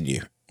accepting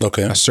you.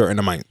 A certain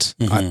amount.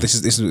 This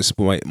is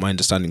my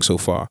understanding so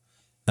far.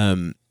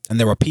 And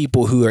there are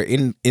people who are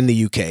in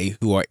the UK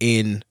who are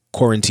in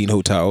quarantine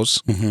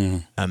hotels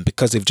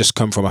because they've just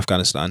come from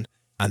Afghanistan,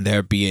 and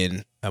they're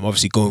being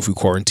obviously going through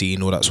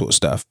quarantine, all that sort of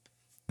stuff,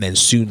 and then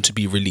soon to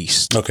be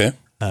released.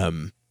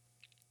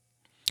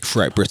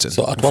 Throughout Britain.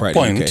 So at what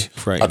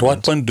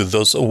point do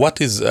those,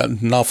 what is,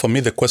 now for me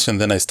the question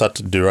then I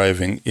start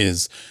deriving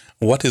is,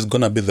 what is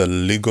going to be the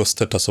legal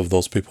status of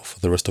those people for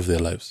the rest of their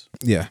lives?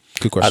 Yeah,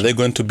 good Are question. they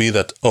going to be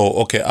that,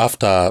 oh, okay,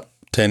 after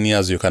 10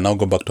 years, you can now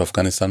go back to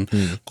Afghanistan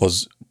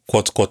because,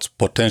 quote,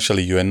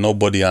 potentially you're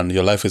nobody and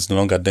your life is no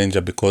longer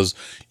danger because,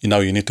 you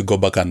need to go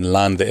back and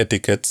learn the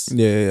etiquettes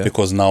Yeah.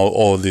 because now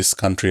all this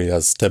country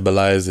has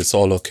stabilized, it's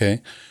all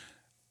okay.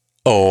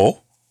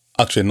 Or,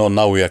 actually, no,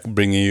 now we are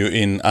bringing you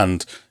in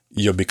and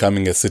you're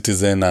becoming a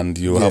citizen and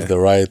you have the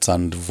rights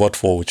and vote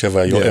for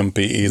whichever your MP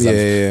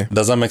is.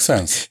 Does that make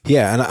sense?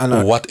 Yeah,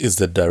 and What is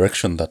the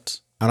direction that...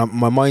 And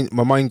my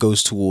mind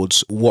goes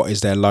towards what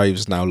is their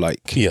lives now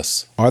like?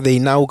 Yes. Are they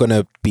now going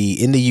to be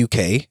in the UK?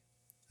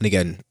 And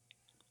again,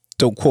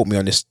 don't quote me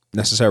on this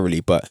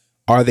necessarily, but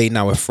are they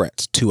now a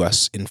threat to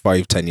us in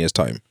 5-10 years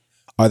time?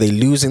 Are they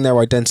losing their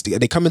identity? Are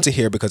they coming to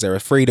here because they're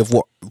afraid of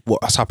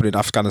what's happened in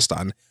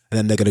Afghanistan, and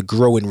then they're going to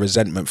grow in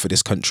resentment for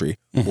this country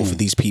or for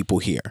these people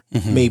here?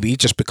 Maybe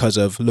just because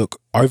of, look,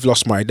 I've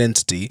lost my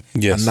identity,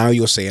 and now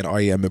you're saying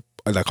I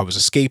was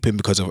escaping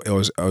because of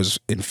I was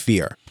in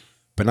fear.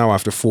 But now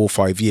after 4 or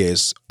 5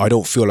 years, I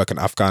don't feel like an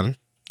Afghan.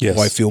 Yes.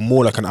 Or I feel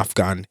more like an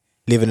Afghan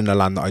living in a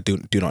land that I do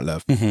not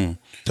love.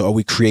 So are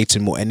we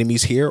creating more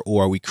enemies here,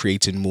 or are we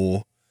creating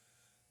more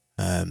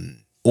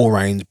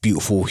all-round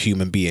beautiful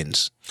human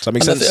beings? Does that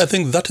make sense? I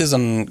think that is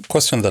a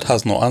question that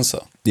has no answer.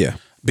 Yeah.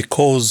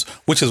 Because,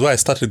 which is why I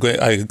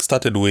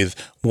started with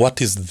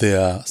what is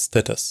their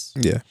status?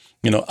 Yeah.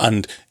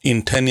 And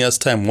in 10 years'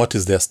 time, what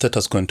is their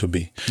status going to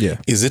be? Yeah.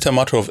 Is it a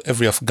matter of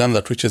every Afghan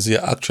that reaches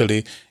here,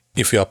 actually,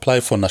 if you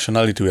apply for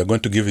nationality, we are going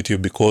to give it to you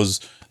because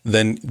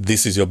then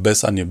this is your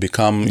best and you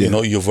become,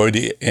 you've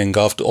already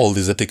engulfed all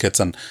these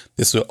etiquettes and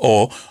this,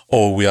 or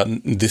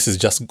this is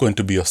just going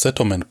to be your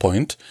settlement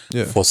point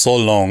for so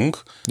long.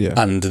 Yeah.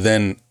 And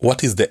then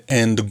what is the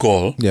end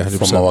goal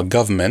from our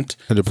government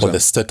 100%. for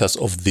the status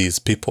of these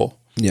people?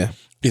 Yeah.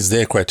 Is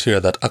there a criteria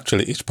that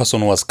actually each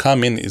person who has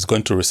come in is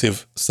going to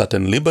receive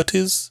certain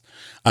liberties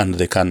and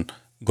they can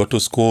go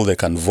to school, they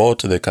can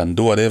vote, they can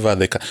do whatever,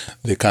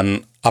 they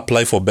can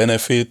apply for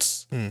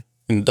benefits.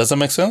 Does that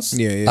make sense?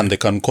 Yeah. And they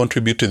can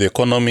contribute to the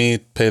economy,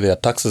 pay their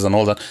taxes and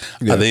all that.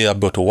 Are they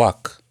able to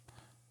work?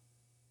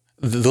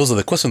 Those are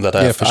the questions that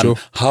I have. For sure.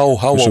 How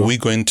are we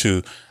going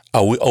to...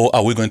 Are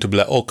we going to be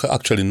like, oh,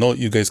 actually, no,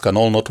 you guys can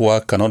all not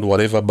work, cannot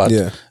whatever, but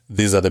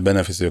these are the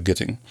benefits you're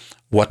getting.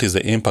 What is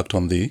the impact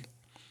on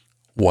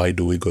why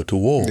do we go to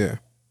war? Yeah.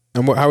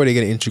 And how are they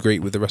going to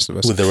integrate with the rest of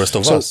us? With the rest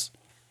of us.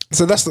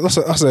 So that's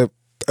a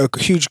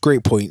huge,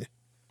 great point.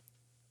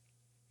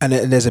 And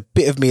there's a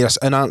bit of me that's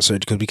unanswered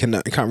because we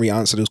can't really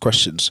answer those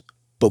questions,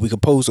 but we can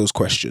pose those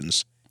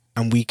questions,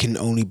 and we can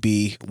only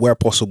be, where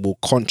possible,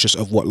 conscious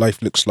of what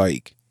life looks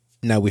like.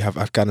 Now we have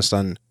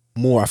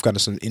more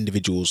Afghanistan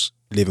individuals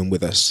living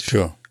with us.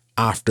 Sure.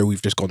 After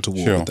we've just gone to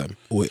war with them,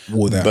 or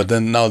war there. But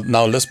then now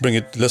let's bring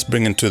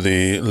into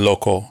the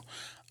local.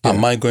 Yeah.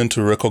 Am I going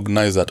to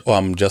recognize that? Oh,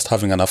 I'm just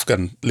having an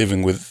Afghan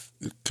living with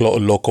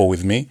local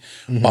with me,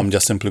 or I'm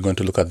just simply going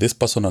to look at this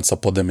person and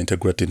support them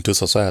integrate into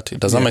society.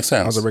 Does that make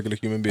sense? As a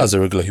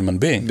regular human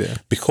being. Yeah.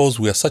 Because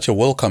we are such a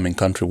welcoming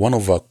country. One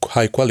of our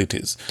high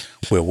qualities,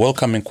 we're a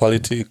welcoming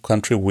quality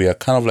country. We are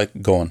kind of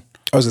like, go on.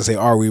 I was going to say,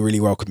 are we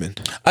really welcoming?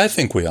 I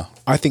think we are.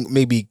 I think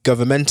maybe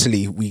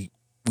governmentally we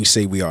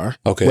say we are.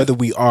 Okay. Whether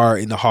we are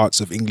in the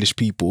hearts of English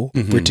people,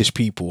 British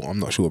people, I'm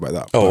not sure about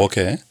that. Oh,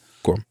 okay.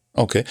 Go on.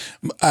 Okay,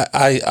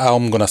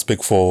 I'm gonna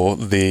speak for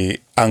the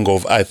angle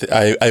of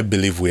I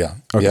believe we are.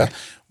 Okay. Yeah,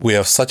 we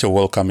have such a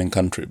welcoming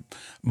country,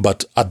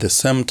 but at the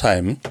same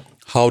time,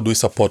 how do we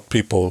support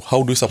people?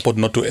 How do we support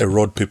not to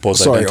erode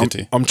people's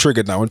identity? I'm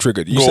triggered now. I'm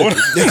triggered. You Go said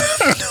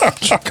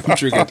I'm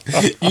triggered.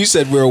 You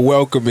said we're a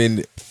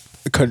welcoming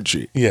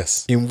country.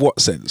 Yes. In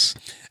what sense?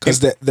 Because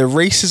the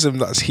racism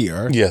that's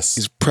here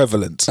is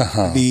prevalent.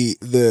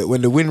 The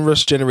when the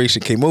Windrush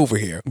generation came over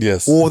here,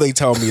 all they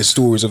tell me is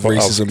stories of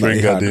racism that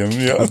they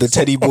had. Of the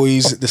Teddy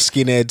Boys, the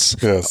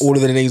skinheads, all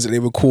of the names that they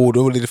were called,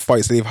 all of the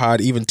fights they've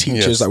had, even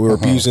teachers that were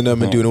abusing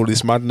them and doing all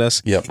this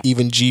madness.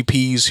 Even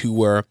GPs who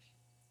were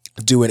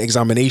doing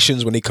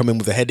examinations when they come in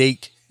with a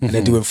headache and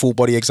they're doing full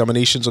body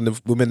examinations on the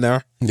women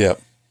there. Yeah.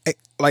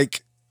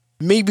 Like,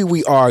 maybe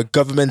we are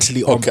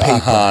governmentally on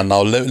paper.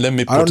 Now let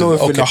me put I don't know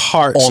if in the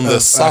heart on the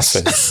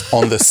surface,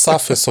 on the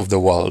surface of the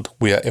world,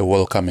 we are a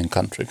welcoming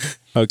country.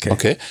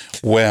 Okay.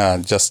 Where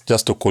just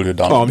to cool you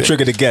down. Oh, I'm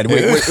triggered again.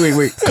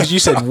 Wait. Because you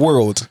said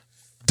world.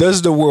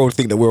 Does the world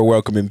think that we're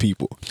welcoming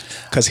people?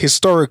 Because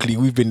historically,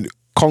 we've been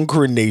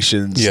conquering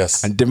nations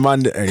and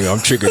demanding. Anyway, I'm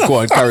triggered. Go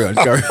on, carry on.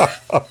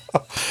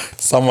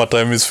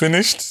 Summertime is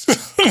finished.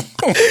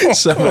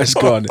 Summer's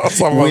gone.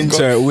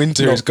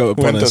 Winter is going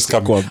upon us.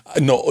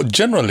 No,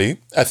 generally,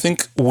 I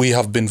think we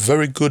have been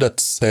very good at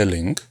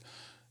selling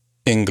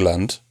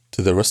England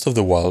to the rest of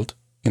the world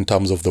in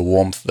terms of the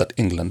warmth that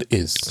England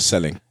is.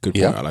 Selling. Good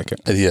point. I like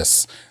it.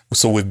 Yes.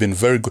 So we've been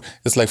very good.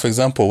 It's like, for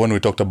example, when we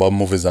talked about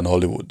movies and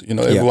Hollywood,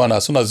 everyone,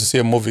 as soon as you see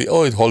a movie,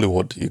 oh, it's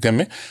Hollywood. You get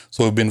me?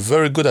 So we've been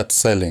very good at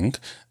selling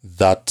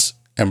that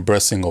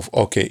embracing of,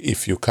 okay,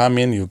 if you come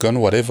in, you're going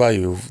whatever,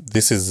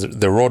 this is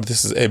the road,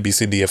 this is A, B,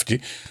 C, D, F, G,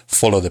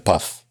 follow the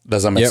path.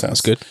 Does that make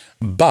sense? That's good.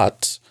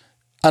 But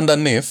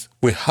underneath,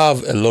 we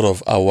have a lot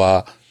of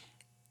our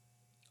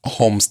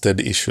homestead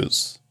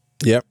issues.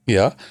 Yep.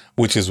 Yeah,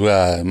 which is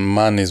where a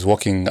man is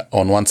walking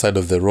on one side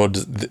of the road,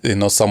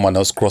 someone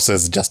else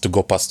crosses just to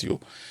go past you.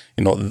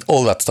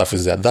 All that stuff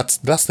is there. That's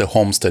the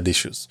homestead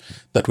issues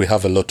that we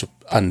have a lot to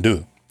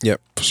undo.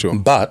 Yep, for sure.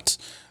 But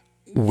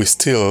we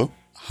still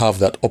have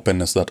that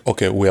openness that,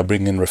 okay, we are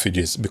bringing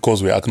refugees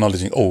because we are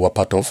acknowledging, we're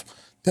part of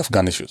the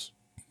Afghan issues.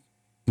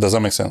 Does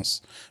that make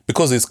sense?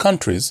 Because these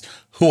countries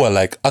who are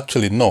like,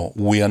 actually, no,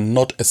 we are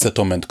not a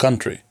settlement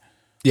country.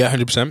 Yeah,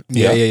 100%.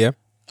 Yeah.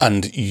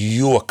 And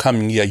you are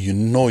coming here,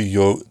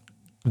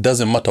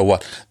 doesn't matter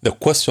what. The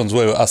questions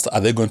where you asked,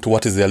 are they going to,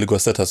 what is their legal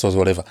status or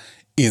whatever,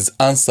 is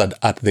answered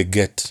at the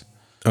gate.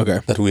 Okay.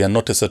 That we are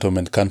not a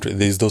settlement country.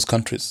 There's those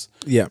countries.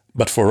 Yeah.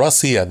 But for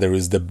us here, there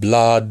is the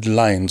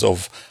bloodlines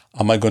of,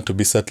 am I going to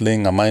be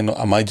settling? Am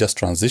I just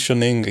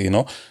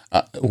transitioning?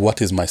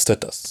 What is my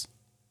status?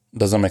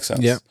 Does that make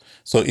sense? Yeah.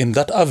 So in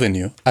that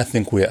avenue, I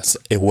think we are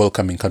a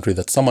welcoming country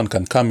that someone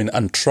can come in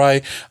and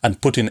try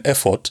and put in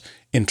effort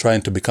in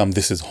trying to become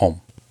this is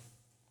home.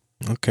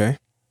 Okay.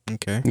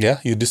 Yeah,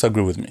 you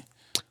disagree with me?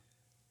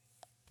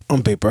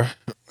 On paper.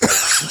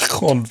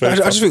 On paper. I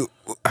just think,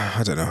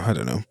 I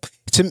don't know.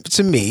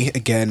 To me,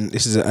 again,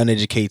 this is an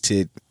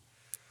uneducated,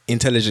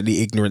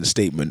 intelligently ignorant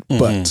statement,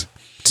 but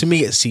to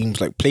me it seems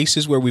like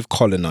places where we've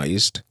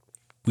colonized,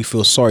 we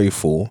feel sorry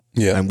for,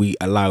 and we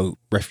allow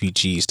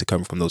refugees to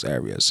come from those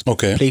areas.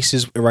 Okay.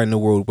 Places around the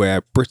world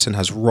where Britain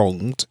has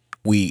wronged,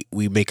 we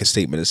make a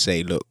statement and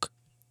say, look,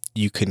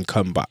 you can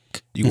come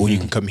back, or you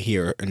can come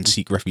here and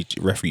seek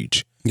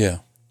refuge. Yeah.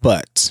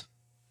 But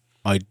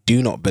I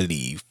do not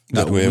believe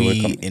that we,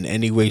 welcome. in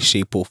any way,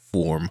 shape, or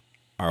form,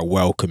 are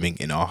welcoming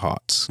in our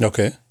hearts.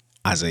 Okay.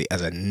 As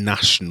a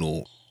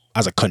national,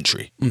 as a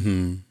country. Mm-hmm. Do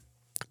you know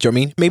what I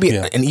mean? Maybe,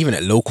 and even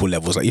at local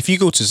levels, like if you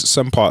go to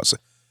some parts,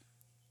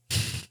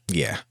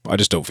 I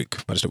just don't think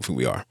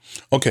we are.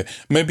 Okay,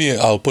 maybe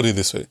I'll put it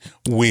this way: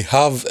 we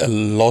have a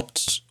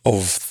lot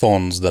of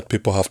thorns that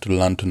people have to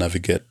learn to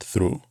navigate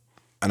through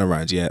and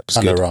around. Yeah,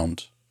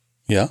 around.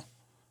 Yeah,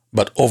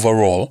 but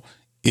overall,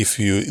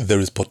 there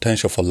is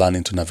potential for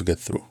learning to navigate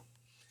through.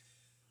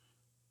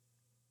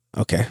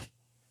 Okay.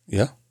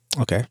 Yeah.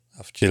 Okay.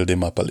 I've chilled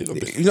him up a little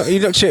bit. You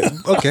don't chill.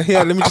 Okay.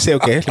 Yeah. Let me just say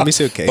okay.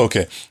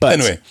 Okay. But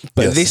anyway,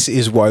 this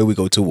is why we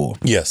go to war.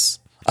 Yes.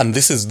 And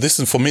this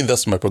is for me.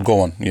 That's my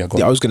go on. Yeah, go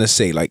on. I was gonna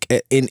say, like,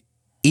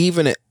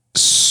 even at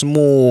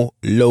small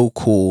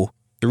local,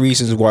 the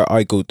reasons why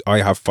I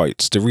have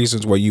fights, the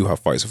reasons why you have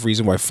fights, the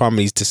reason why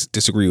families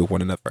disagree with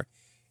one another,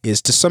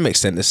 is to some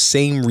extent the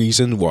same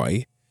reason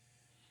why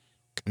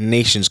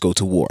nations go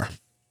to war.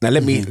 Now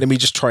let me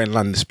just try and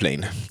land this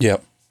plane. Yeah.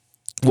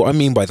 What I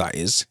mean by that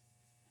is,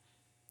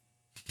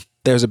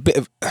 there's a bit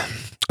of,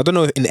 I don't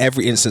know if in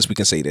every instance we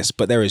can say this,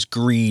 but there is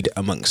greed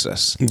amongst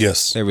us.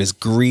 Yes. There is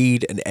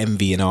greed and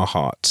envy in our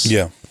hearts.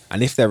 Yeah.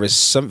 And if there is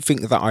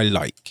something that I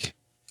like,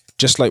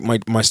 just like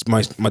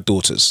my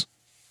daughters,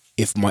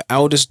 if my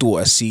eldest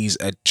daughter sees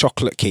a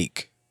chocolate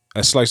cake,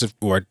 a slice of,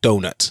 or a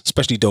donut,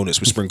 especially donuts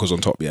with sprinkles on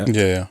top,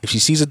 yeah. If she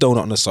sees a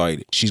donut on the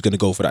side, she's going to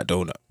go for that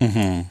donut.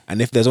 Mm-hmm.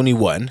 And if there's only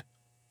one,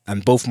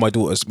 and both my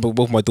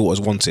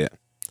daughters want it,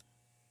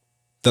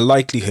 the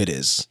likelihood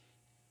is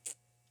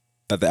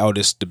that the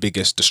eldest, the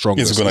biggest, the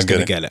strongest is going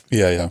to get it.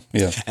 Yeah.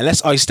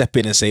 Unless I step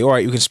in and say, all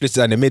right, you can split it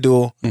down the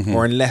middle,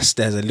 or unless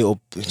there's a little,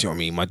 do you know what I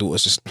mean? My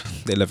daughters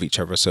they love each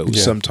other. So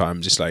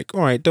sometimes it's like,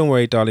 all right, don't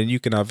worry, darling, you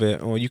can have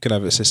it, or you can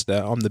have it,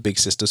 sister. I'm the big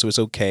sister, so it's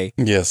okay.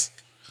 Yes.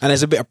 And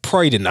there's a bit of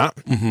pride in that.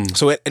 Mm-hmm.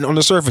 So and on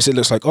the surface, it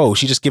looks like, oh,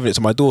 she just giving it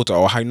to my daughter.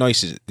 Oh, how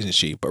nice isn't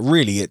she? But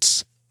really,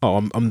 it's,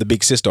 oh, I'm the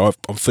big sister.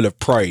 I'm full of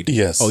pride.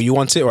 Yes. Oh, you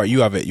want it? All right, you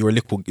have it. You're a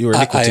little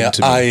thing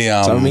to me. I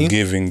am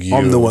giving you.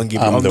 I'm the one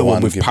giving. I'm the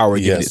one with power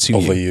giving it to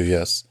over you.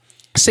 Yes.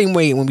 Same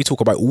way when we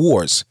talk about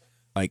wars,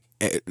 like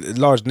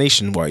large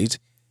nationwide,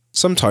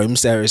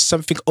 sometimes there is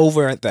something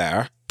over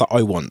there that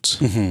I want,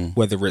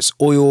 whether it's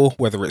oil,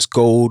 whether it's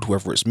gold,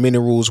 whether it's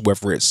minerals,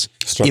 whether it's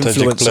strategic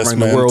influence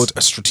placement around the world,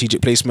 a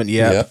strategic placement,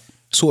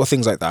 sort of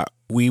things like that.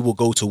 We will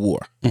go to war.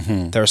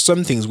 There are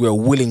some things we are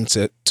willing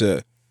to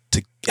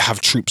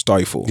have troops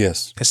die for.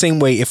 Yes. The same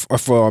way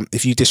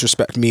if you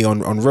disrespect me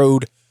on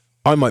road,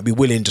 I might be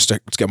willing just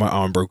to get my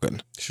arm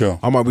broken. Sure.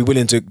 I might be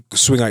willing to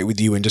swing out with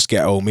you and just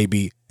get,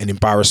 maybe an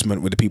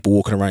embarrassment with the people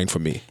walking around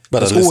from me.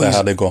 But at least that's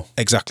how they go.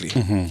 Exactly.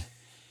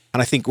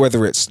 And I think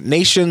whether it's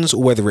nations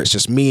or whether it's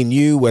just me and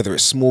you, whether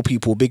it's small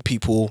people, big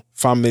people,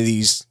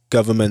 families,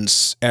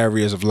 governments,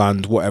 areas of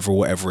land,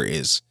 whatever it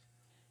is,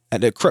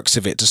 at the crux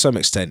of it, to some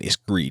extent, is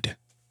greed.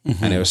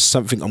 And there is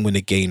something I'm going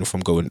to gain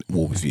from going to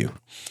war with you.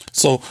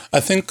 So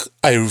I think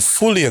I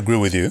fully agree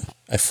with you.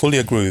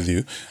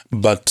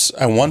 But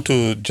I want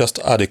to just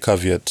add a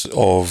caveat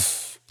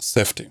of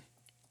safety.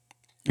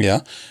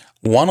 Yeah.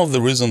 One of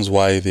the reasons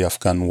why the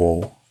Afghan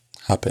war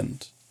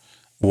happened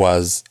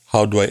was,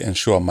 how do I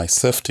ensure my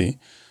safety?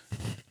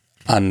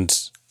 And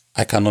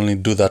I can only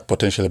do that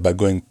potentially by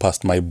going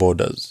past my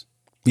borders.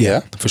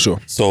 Yeah, for sure.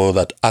 So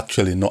that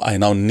actually, no, I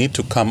now need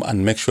to come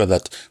and make sure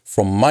that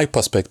from my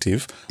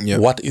perspective, Yeah.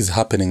 what is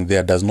happening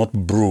there does not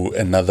brew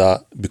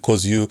another,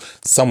 because you,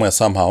 somewhere,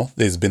 somehow,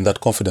 there's been that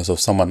confidence of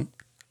someone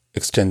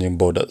exchanging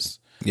borders.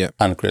 Yeah.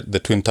 And create the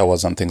Twin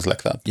Towers and things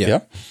like that.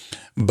 Yeah.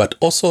 But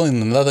also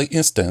in another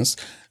instance,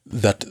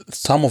 that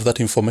some of that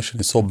information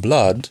is so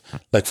blurred.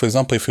 Like, for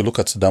example, if you look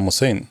at Saddam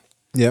Hussein,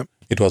 Yeah.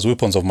 it was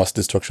weapons of mass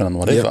destruction and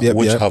whatever,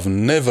 which have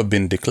never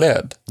been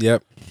declared.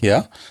 Yep.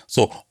 Yeah.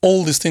 So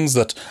all these things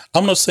that,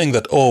 I'm not saying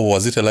that, oh,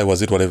 was it a lie,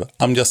 was it whatever.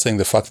 I'm just saying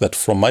the fact that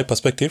from my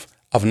perspective,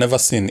 I've never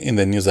seen in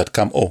the news that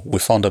come, oh, we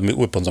found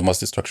weapons of mass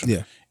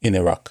destruction in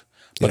Iraq.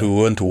 But we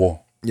went to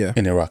war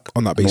in Iraq.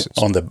 On that basis.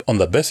 On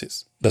that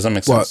basis. Does that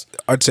make sense?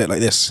 Well, I'd say it like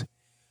this.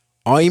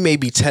 I may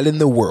be telling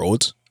the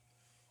world,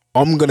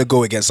 I'm going to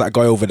go against that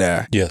guy over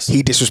there. Yes.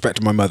 He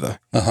disrespected my mother.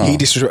 He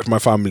disrespected my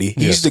family.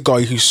 He's the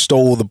guy who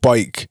stole the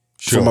bike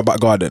from my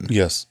back garden.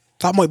 Yes.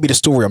 That might be the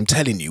story I'm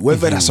telling you.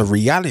 Whether that's a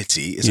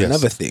reality is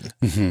another thing.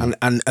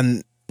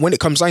 And when it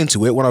comes down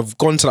to it, when I've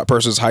gone to that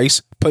person's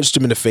house, punched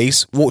him in the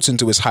face, walked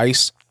into his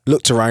house,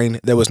 looked around,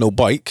 there was no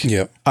bike.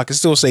 Yeah. I can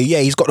still say, yeah,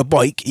 he's got the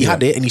bike. He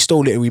had it and he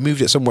stole it and we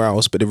moved it somewhere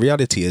else. But the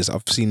reality is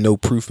I've seen no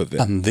proof of it.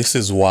 And this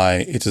is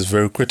why it is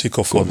very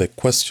critical for the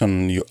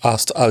question you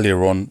asked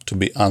earlier on to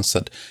be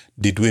answered.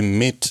 Did we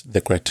meet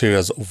the criteria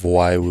of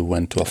why we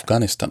went to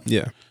Afghanistan?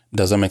 Yeah.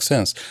 Does that make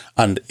sense?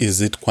 And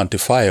is it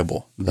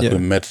quantifiable that we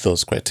met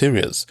those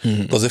criteria?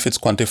 Because if it's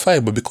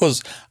quantifiable,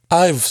 because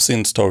I've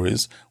seen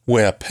stories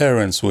where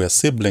parents, where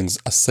siblings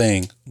are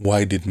saying,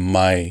 why did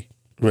my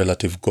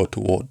relative go to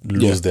war,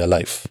 lose their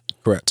life?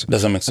 Correct.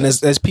 Does that make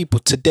sense? And there's people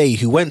today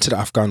who went to the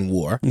Afghan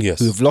war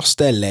who've lost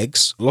their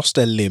legs, lost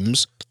their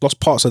limbs, lost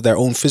parts of their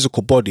own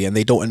physical body, and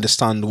they don't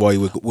understand why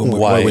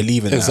we're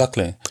leaving.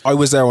 Exactly. There. I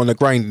was there on the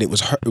grind and it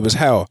was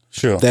hell.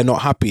 Sure. They're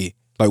not happy.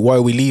 Like, why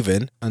are we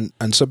leaving?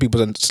 And some people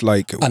are just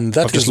like, and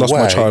that I've just is lost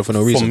why, my child for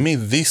no reason. For me,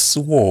 this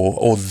war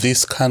or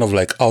this kind of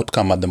like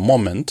outcome at the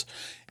moment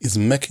is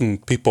making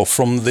people,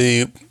 from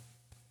the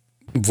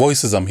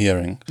voices I'm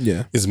hearing,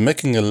 is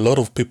making a lot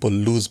of people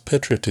lose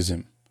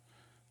patriotism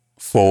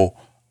for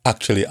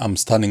actually, I'm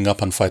standing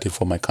up and fighting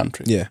for my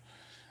country. Yeah.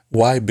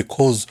 Why?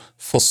 Because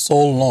for so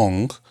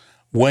long,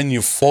 when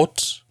you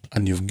fought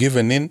and you've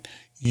given in,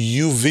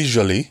 you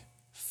visually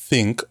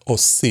think or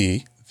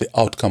see the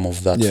outcome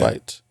of that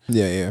fight.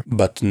 Yeah, yeah.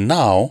 But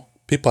now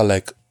people are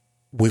like,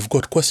 we've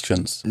got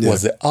questions. Yeah.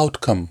 Was the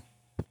outcome?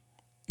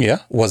 Yeah.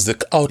 Was the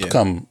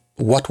outcome?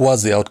 Yeah. What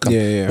was the outcome?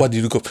 Yeah. What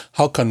did you go?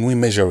 How can we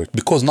measure it?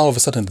 Because now all of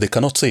a sudden they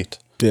cannot see it.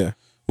 Yeah.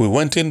 We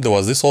went in, there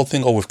was this whole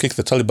thing, we've kicked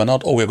the Taliban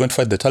out, we're going to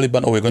fight the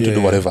Taliban, we're going to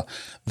do whatever.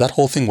 That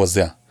whole thing was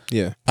there.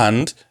 Yeah.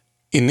 And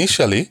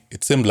initially,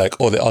 it seemed like,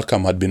 the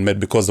outcome had been met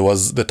because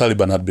the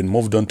Taliban had been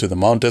moved on to the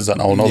mountains and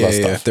all that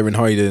stuff. They're in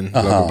hiding,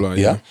 blah, blah, blah.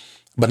 Yeah.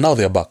 But now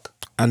they're back.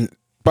 And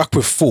back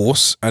with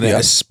force and at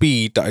a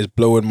speed that is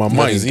blowing my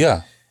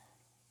mind.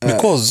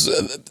 Because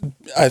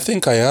I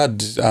think I heard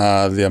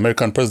the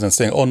American president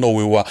saying,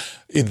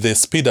 the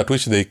speed at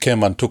which they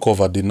came and took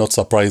over did not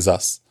surprise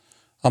us.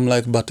 I'm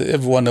like, but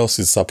everyone else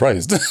is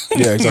surprised.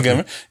 Yeah,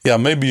 exactly. Yeah,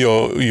 maybe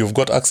you've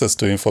got access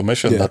to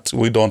information that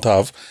we don't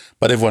have,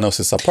 but everyone else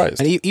is surprised.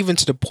 And even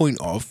to the point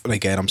of, and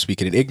again, I'm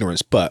speaking in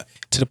ignorance, but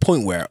to the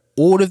point where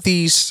all of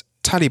these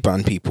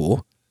Taliban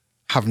people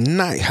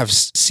have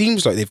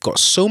seems like they've got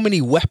so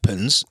many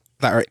weapons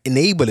that are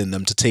enabling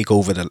them to take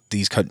over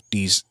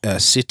these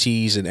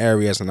cities and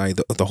areas and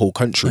the whole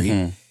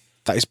country.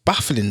 That is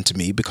baffling to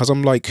me because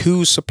I'm like,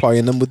 who's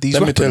supplying them with these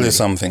weapons? Let me tell you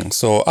something.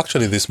 So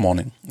actually this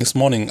morning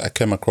I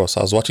came across,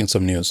 I was watching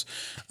some news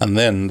and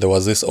then there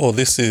was this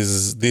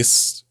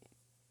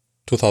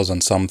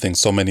 2000 something,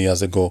 so many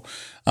years ago,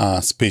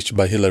 speech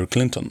by Hillary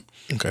Clinton.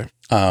 Okay.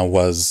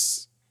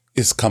 Is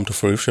come to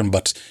fruition,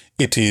 but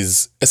it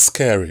is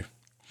scary.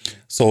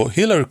 So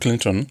Hillary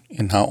Clinton,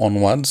 in her own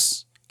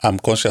words, I'm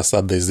conscious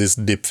that there's this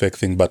deep fake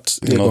thing, but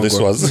in her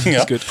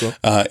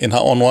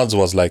own words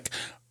was like,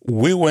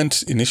 we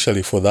went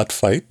initially for that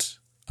fight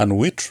and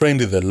we trained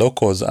the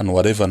locals and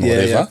whatever,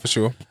 Yeah, for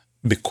sure.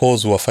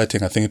 Because we were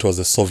fighting, I think it was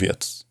the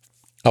Soviets.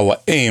 Our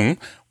aim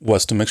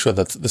was to make sure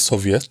that the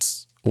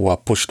Soviets were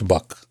pushed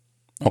back.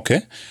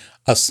 Okay?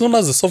 As soon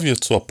as the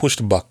Soviets were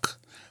pushed back,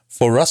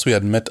 for us, we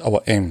had met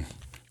our aim.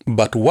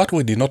 But what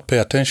we did not pay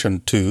attention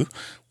to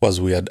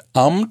was we had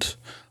armed,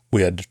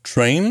 we had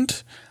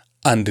trained,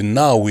 and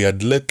now we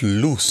had let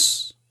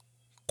loose,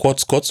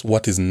 quotes,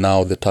 what is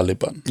now the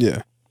Taliban.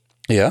 Yeah.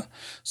 Yeah.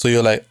 So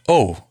you're like,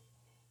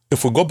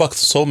 if we go back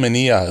so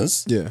many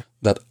years,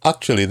 that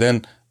actually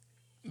then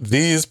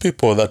these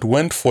people that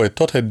went for a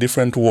totally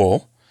different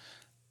war,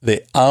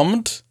 they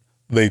armed,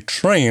 they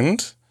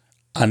trained,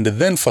 and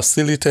then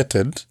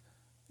facilitated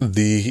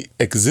the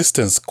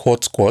existence,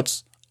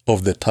 quotes,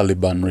 of the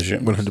Taliban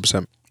regime.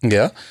 100%.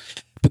 Yeah.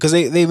 Because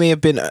they may have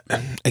been,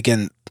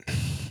 again,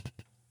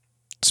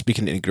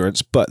 speaking in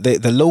ignorance, but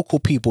the local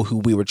people who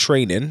we were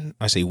training,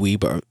 I say we,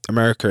 but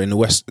America in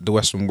the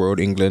Western world,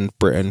 England,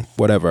 Britain,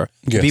 whatever,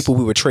 the people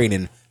we were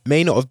training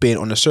may not have been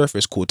on the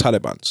surface called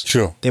Talibans.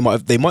 Sure. They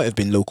might have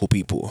been local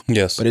people.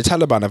 Yes. But the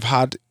Taliban have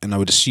had, and I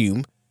would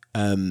assume,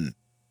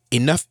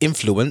 enough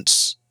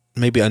influence,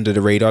 maybe under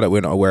the radar that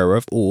we're not aware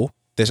of, or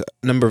there's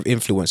a number of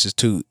influences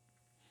to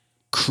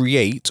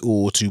create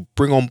or to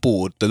bring on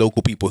board the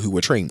local people who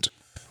were trained.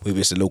 Whether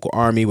it's the local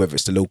army, whether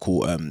it's the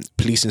local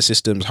policing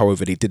systems,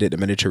 however they did it, the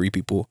military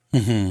people,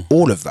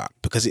 all of that,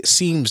 because it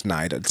seems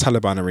now that the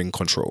Taliban are in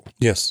control.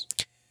 Yes.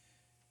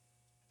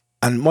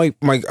 And my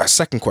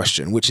second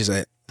question, which is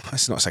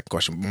it's not a second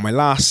question, but my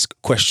last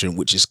question,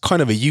 which is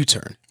kind of a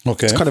U-turn.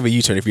 Okay. It's kind of a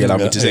U-turn, if you allow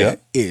me to say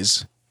it,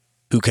 is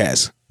who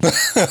cares?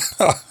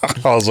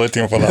 I was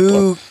waiting for that.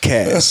 Who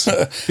cares?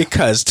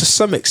 Because to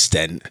some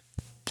extent,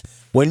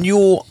 when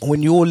you're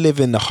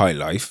living the high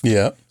life,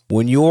 Yeah.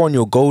 when you're on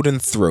your golden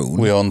throne,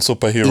 We're on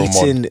superhero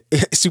mode.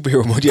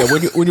 superhero mode. Yeah,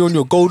 when you're on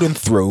your golden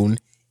throne,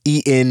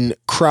 eating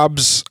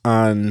crabs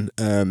and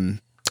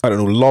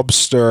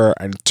lobster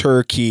and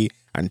turkey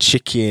and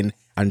chicken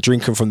and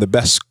drinking from the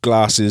best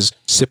glasses,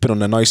 sipping on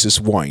the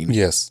nicest wine.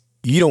 Yes.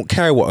 You don't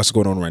care what else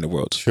going on around the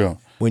world. Sure.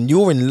 When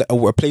you're in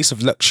a place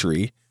of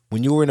luxury,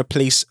 when you're in a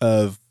place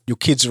of your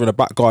kids are in a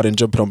back garden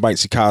jumping on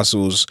bouncy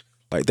castles,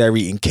 like they're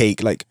eating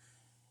cake, like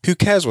who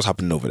cares what's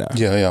happening over there?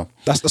 Yeah, yeah.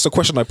 That's a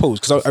question I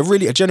pose, because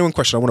a genuine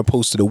question I want to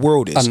pose to the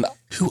world is, And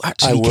who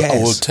actually cares?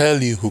 I will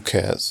tell you who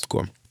cares. Go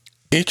on.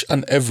 Each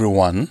and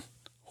everyone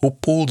who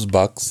pulls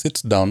back,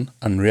 sits down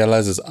and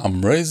realizes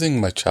I'm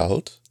raising my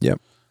child, Yep.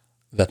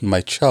 that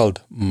my child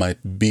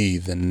might be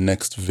the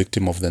next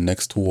victim of the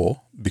next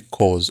war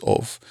because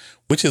of,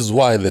 which is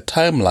why the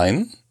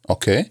timeline,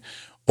 okay,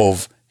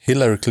 of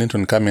Hillary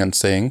Clinton coming and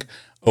saying,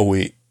 oh,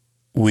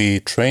 we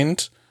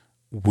trained,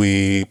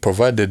 we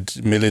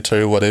provided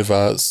military,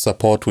 whatever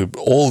support, with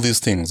all these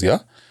things, yeah?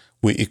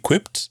 We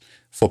equipped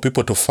for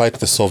people to fight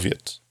the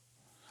Soviet.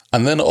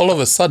 And then all of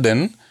a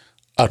sudden,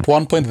 at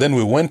one point, then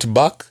we went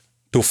back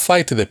to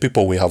fight the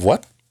people we have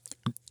what?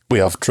 We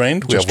have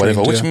trained, we have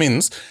whatever, which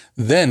means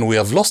then we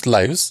have lost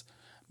lives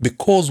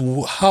because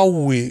how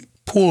we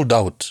pulled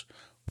out,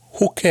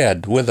 who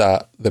cared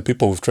whether the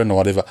people we've trained or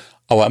whatever,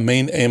 our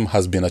main aim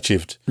has been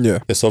achieved. Yeah.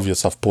 The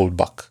Soviets have pulled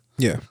back.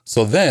 Yeah.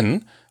 So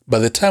then, by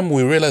the time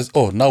we realize,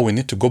 oh, now we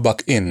need to go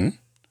back in,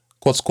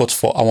 quotes,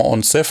 for our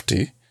own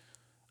safety,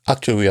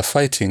 actually we are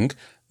fighting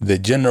the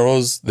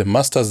generals, the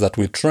masters that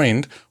we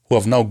trained, who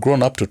have now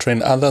grown up to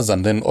train others,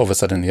 and then all of a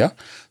sudden, yeah?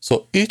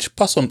 So each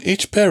person,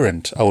 each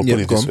parent, I will put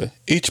it this way,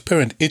 each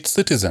parent, each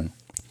citizen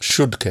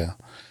should care.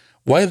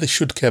 Why they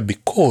should care?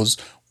 Because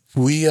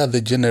we are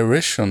the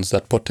generations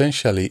that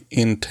potentially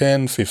in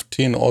 10,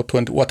 15 or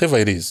 20, whatever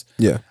it is,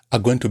 are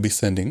going to be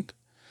sending,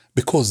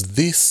 because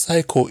this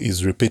cycle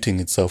is repeating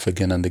itself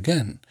again and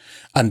again.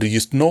 And you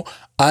know,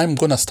 I'm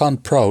going to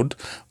stand proud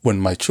when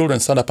my children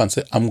stand up and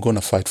say, I'm going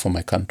to fight for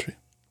my country.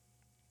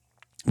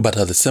 But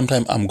at the same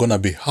time, I'm going to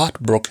be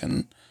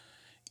heartbroken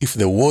if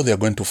the war they're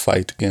going to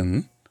fight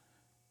in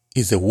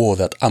is a war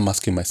that I'm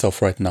asking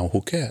myself right now,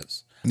 who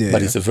cares?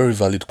 But it's a very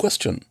valid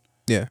question.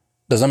 Yeah.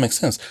 Does that make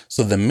sense?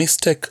 So the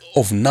mistake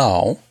of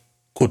now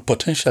could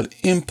potentially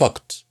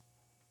impact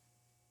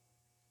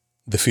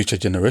the future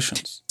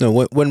generations. No,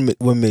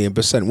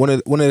 1,000,000%.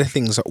 One of the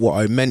things that what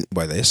I meant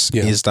by this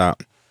is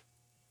that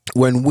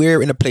when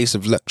we're in a place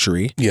of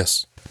luxury,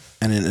 yes,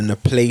 and in a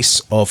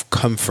place of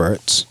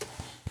comfort,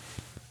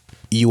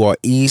 you're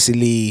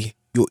easily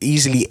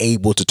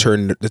able to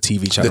turn the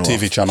TV channel off. The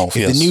TV channel off,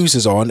 If the news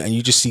is on and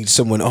you just see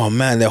someone, oh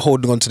man, they're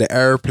holding on to the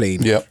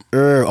airplane. Yeah.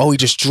 Oh, he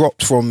just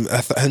dropped from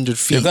 100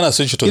 feet. You're going to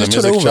switch it to You the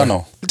just music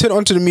channel. Turn it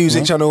on to the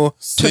music channel.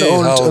 Turn it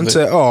onto,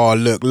 oh,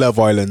 look, Love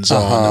Island's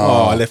on.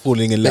 Oh, they're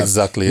falling in love.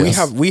 Exactly,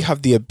 We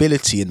have the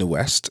ability in the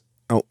West,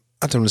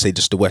 I don't want to say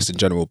just the West in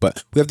general,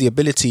 but we have the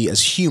ability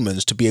as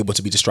humans to be able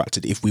to be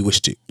distracted if we wish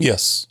to.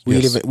 Yes. We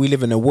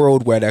live in a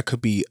world where there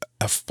could be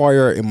a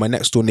fire in my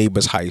next door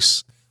neighbor's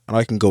house and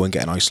I can go and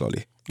get an ice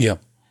lolly. Yeah.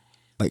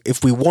 Like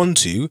if we want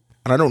to,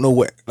 and I don't know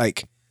what,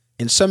 like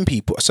in some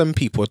people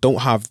don't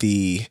have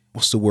the,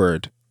 what's the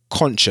word?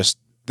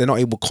 They're not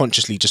able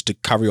consciously just to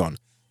carry on.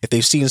 If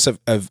they've seen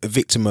a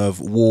victim of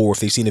war,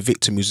 if they've seen a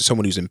victim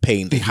someone who's in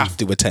pain, they have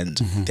to attend.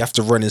 They have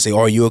to run and say,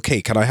 oh, are you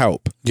okay? Can I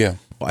help? Yeah.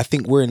 But I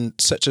think we're in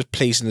such a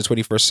place in the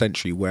 21st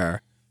century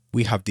where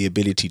we have the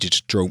ability to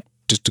just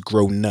to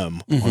grow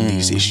numb on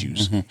these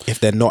issues if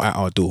they're not at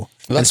our door.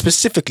 And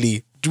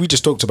specifically, we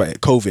just talked about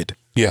it, COVID.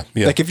 Yeah,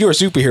 yeah. Like if you're a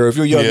superhero, if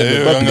you're young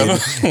and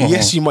bubbling,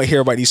 yes, you might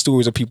hear about these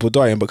stories of people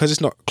dying, but because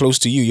it's not close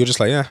to you, you're just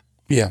like,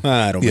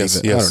 I don't believe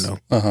it. I don't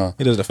know.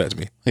 It doesn't affect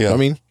me. Yeah. You know what I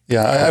mean?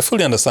 Yeah, I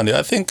fully understand it.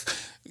 I think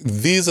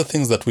these are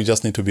things that we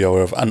just need to be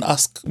aware of and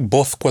ask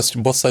both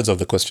sides of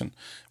the question.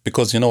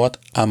 Because you know what?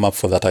 I'm up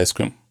for that ice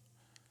cream.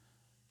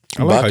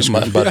 I like ice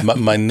cream. But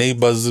my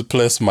neighbor's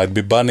place might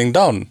be burning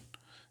down,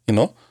 you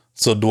know?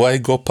 So do I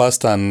go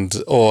past and,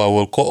 I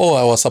will call,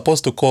 I was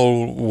supposed to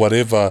call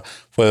whatever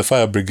for the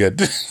fire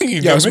brigade.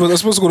 I was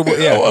supposed to go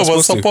to, I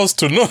was supposed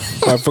to know.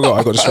 I forgot,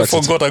 I got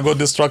distracted. I got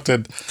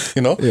distracted,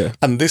 you know? Yeah.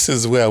 And this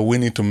is where we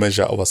need to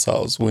measure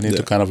ourselves. We need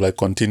to kind of like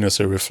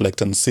continuously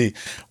reflect and see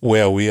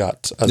where we are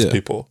as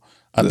people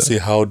and see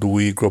how do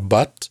we grow.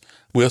 But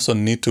we also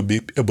need to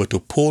be able to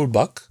pull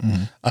back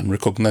and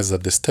recognize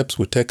that the steps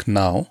we take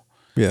now,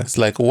 Yeah. it's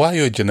like, why are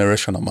you a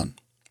generational man?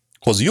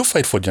 Because you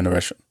fight for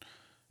generation.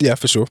 Yeah,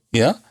 for sure.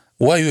 Yeah?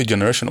 Why are you a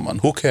generational man?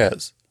 Who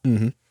cares?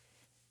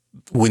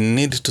 We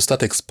need to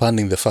start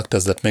expanding the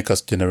factors that make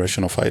us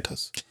generational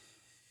fighters.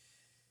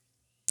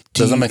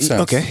 Does that make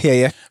sense?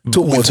 Okay, yeah.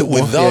 Talk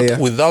more.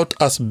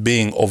 Without us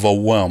being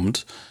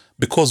overwhelmed,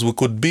 because we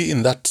could be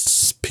in that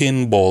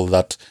spinball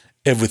that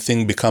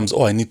everything becomes,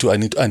 I need to,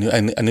 and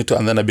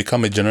then I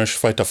become a generation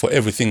fighter for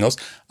everything else,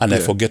 and I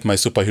forget my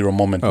superhero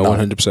moment. Oh, now.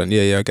 100%.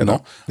 Yeah, I get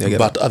that. Yeah, I get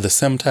but that. at the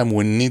same time,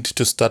 we need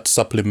to start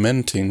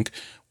supplementing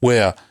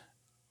where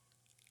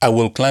I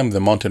will climb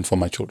the mountain for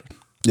my children.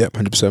 Yeah,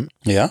 100%.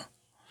 Yeah.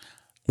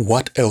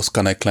 What else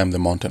can I climb the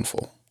mountain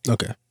for?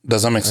 Okay.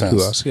 Does that make sense?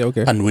 Who else? Yeah,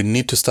 okay. And we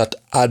need to start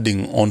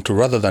adding on to,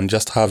 rather than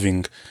just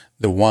having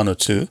the one or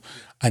two,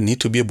 I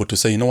need to be able to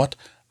say, you know what?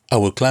 I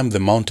will climb the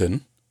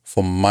mountain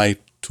for my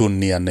two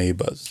near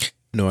neighbors.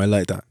 No, I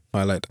like that.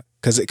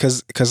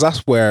 Because that's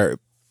where,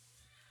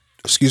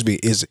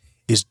 is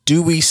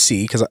do we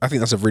see, because I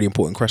think that's a really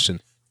important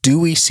question, do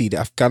we see the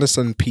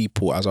Afghanistan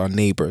people as our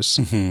neighbors?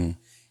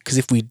 Because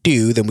if we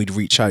do, then we'd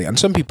reach out. And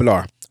some people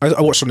are. I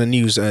watched on the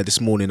news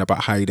this morning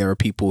about how there are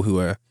people who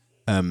are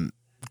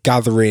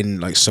gathering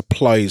like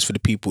supplies for the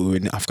people who are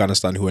in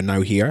Afghanistan who are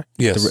now here.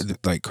 Yes. Who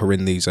are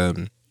in these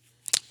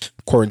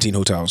quarantine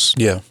hotels.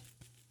 Yeah.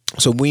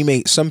 So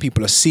some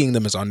people are seeing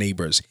them as our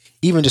neighbors,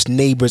 even just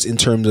neighbors in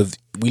terms of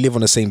we live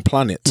on the same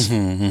planet.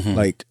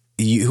 Like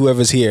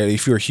whoever's here,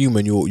 if you're a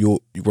human,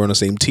 we're on the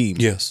same team.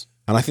 Yes.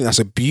 And I think that's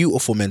a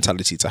beautiful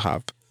mentality to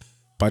have.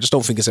 But I just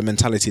don't think it's a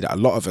mentality that a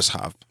lot of us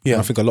have. Yeah.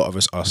 And I think a lot of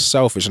us are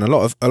selfish, and a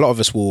lot of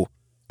us will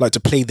like to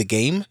play the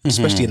game,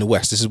 especially in the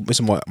West. This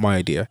is my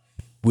idea.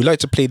 We like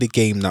to play the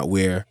game that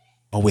we're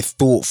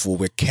thoughtful,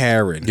 we're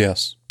caring.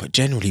 Yes. But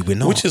generally we're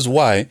not. Which is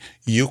why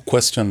you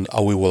questioned,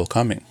 are we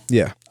welcoming?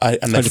 Yeah. I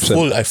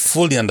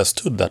fully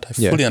understood that. I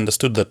fully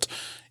understood that,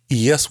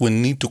 yes, we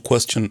need to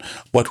question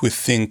what we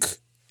think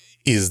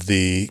is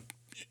the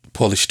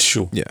polished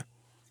shoe. Yeah.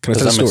 Can I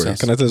tell a story?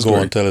 Go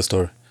on, tell a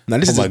story. Now,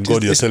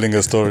 you're telling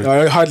a story.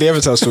 I hardly ever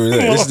tell a story.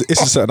 This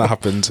is something that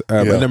happened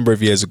a number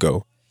of years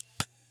ago.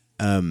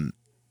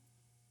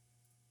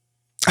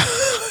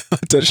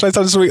 Should I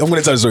tell the story? I'm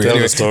going to tell the story.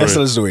 Let's tell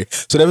the story.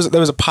 So there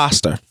was a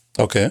pastor.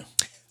 Okay.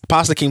 A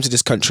pastor came to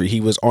this country.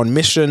 He was on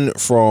mission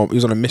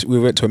we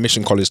went to a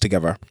mission college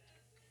together.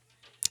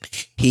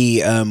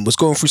 He was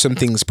going through some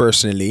things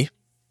personally,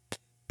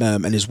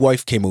 and his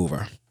wife came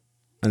over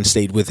and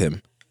stayed with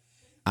him.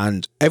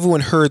 And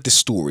everyone heard this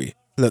story.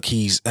 Look,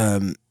 he's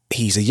a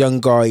young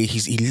guy.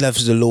 He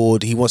loves the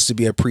Lord. He wants to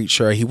be a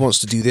preacher. He wants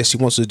to do this. He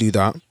wants to do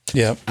that.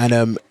 Yeah.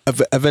 And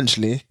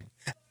eventually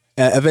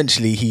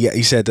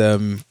he said,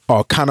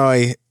 can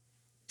I?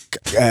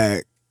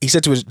 He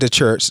said to the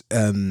church,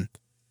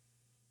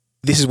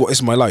 "This is what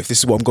is my life. This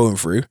is what I'm going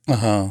through.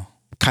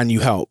 Can you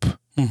help?"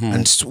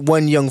 And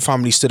one young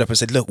family stood up and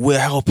said, "Look, we'll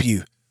help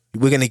you.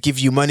 We're going to give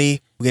you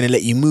money. We're going to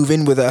let you move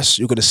in with us.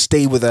 You're going to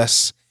stay with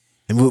us,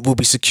 and we'll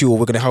be secure.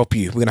 We're going to help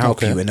you. We're going to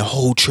help you." And the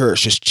whole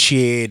church just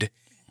cheered.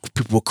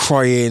 People were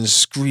crying,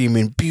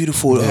 screaming,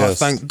 beautiful. Yes. Oh,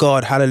 thank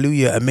God.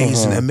 Hallelujah.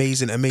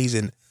 Amazing,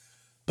 amazing.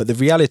 But the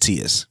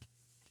reality is,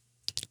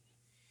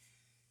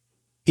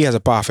 he has a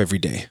bath every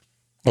day.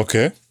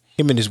 Okay.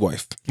 Him and his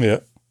wife. Yeah.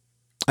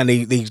 And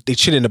they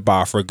chill in the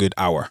bath for a good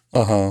hour.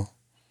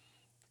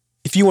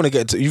 If you want to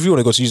go to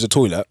use the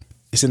toilet,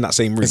 it's in that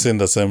same room.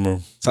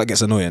 So that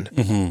gets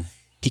annoying.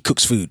 He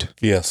cooks food.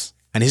 Yes.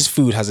 And his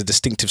food has a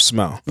distinctive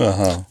smell.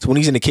 So when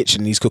he's in the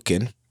kitchen and he's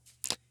cooking,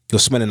 you're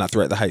smelling that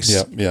throughout the house.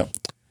 Yeah.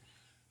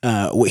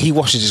 He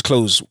washes his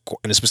clothes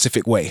in a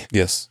specific way.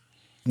 Yes.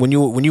 When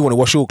you want to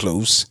wash your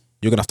clothes,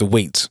 you're gonna have to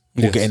wait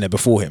or get in there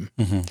before him.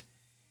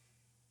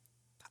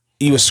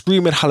 You were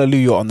screaming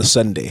hallelujah on the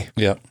Sunday.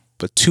 Yeah.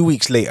 But 2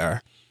 weeks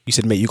later, you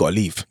said, "Mate, you gotta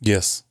leave."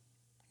 Yes.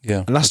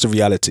 Yeah. And that's the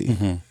reality.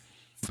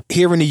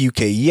 Here in the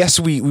UK, yes,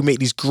 we make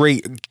these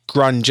great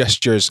grand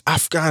gestures.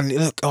 Afghan,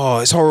 look,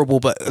 it's horrible,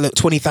 but look,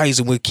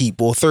 20,000 we'll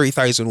keep, or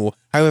 30,000, or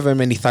however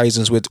many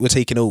thousands we're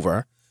taking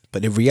over.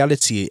 But the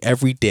reality,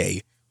 every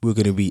day we're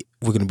gonna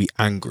be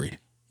angry.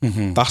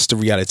 That's the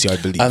reality, I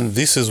believe. And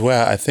this is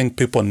where I think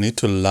people need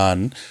to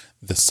learn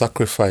the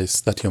sacrifice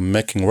that you're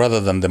making rather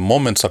than the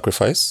moment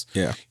sacrifice.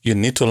 Yeah. You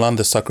need to learn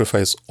the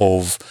sacrifice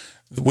of,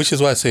 which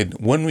is why I said,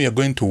 when we are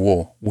going to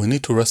war, we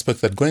need to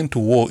respect that going to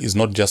war is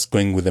not just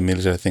going with the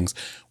military things.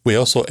 We're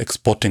also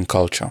exporting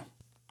culture.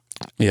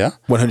 Yeah.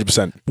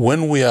 100%.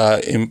 When we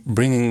are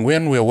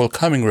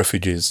welcoming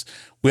refugees,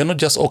 we are not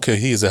just, okay,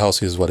 here's a house,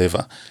 here's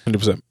whatever.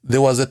 100%.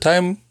 There was a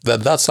time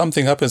that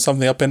something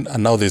happened,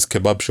 and now there's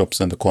kebab shops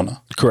in the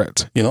corner.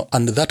 Correct.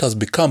 And that has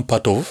become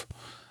part of,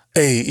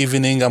 hey,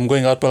 evening, I'm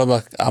going out, blah, blah,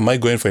 blah. Am I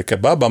going for a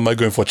kebab? Am I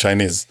going for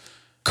Chinese?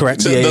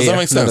 Correct. Does that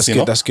make sense?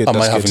 No, that's good. Am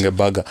I having a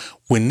burger?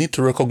 We need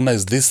to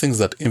recognize these things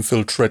that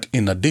infiltrate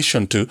in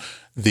addition to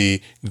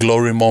the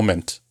glory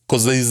moment.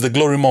 Because there is the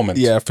glory moment.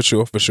 Yeah, for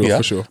sure.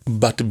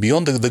 But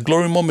beyond the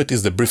glory moment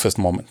is the briefest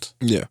moment.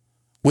 Yeah.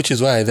 which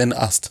is why I then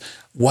asked,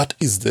 what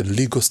is the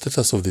legal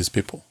status of these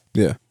people?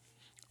 Yeah.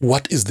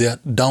 What is their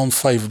down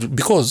 5?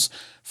 Because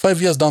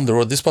 5 years down the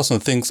road, this person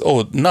thinks,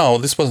 oh, now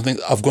this person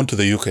thinks, I've gone to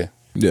the UK.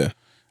 Yeah.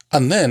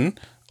 And then,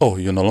 oh,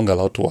 you're no longer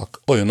allowed to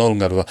work. Oh, you're no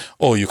longer allowed.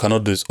 Oh, you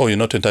cannot do this. Oh, you're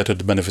not entitled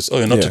to benefits. Oh,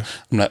 you're not. Yeah.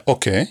 I'm like,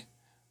 okay.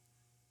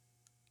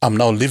 I'm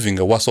now living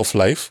a worse off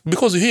life.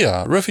 Because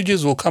here,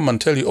 refugees will come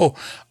and tell you, oh,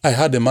 I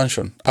had a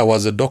mansion. I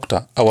was a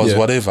doctor. I was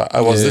whatever.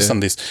 I was this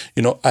and this.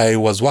 You know, I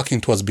was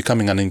working towards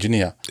becoming an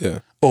engineer. Yeah.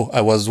 Oh,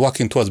 I was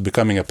working towards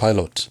becoming a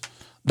pilot.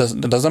 Does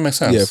that make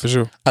sense? Yeah, for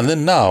sure. And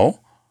then now,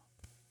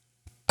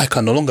 I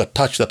can no longer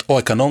touch that, or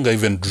I can no longer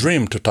even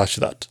dream to touch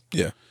that.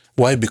 Yeah.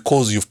 Why?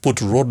 Because you've put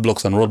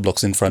roadblocks and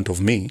roadblocks in front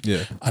of me,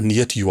 and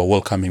yet you are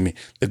welcoming me.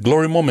 The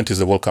glory moment is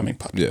the welcoming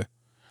part. Yeah.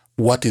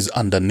 What is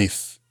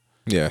underneath?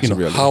 Yeah. You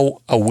know,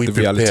 how are we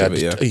prepared?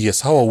 It,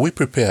 Yes, how are we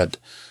prepared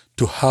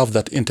to have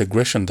that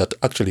integration that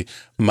actually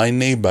my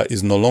neighbor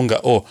is no longer,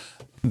 oh,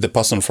 the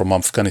person from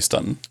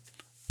Afghanistan.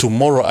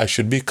 Tomorrow I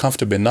should be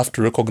comfortable enough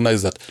to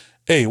recognize that,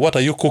 hey, what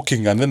are you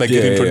cooking? And then I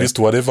get introduced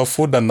to whatever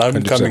food, and I'm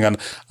 100%. Coming and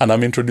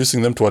I'm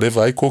introducing them to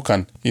whatever I cook,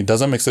 and it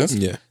doesn't make sense.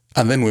 Yeah.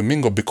 And then we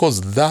mingle,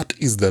 because that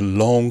is the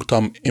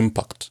long-term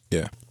impact.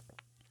 Yeah.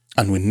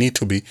 And we need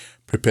to be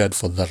prepared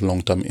for that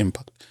long-term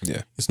impact.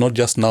 Yeah. It's not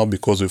just now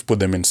because we've put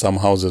them in some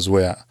houses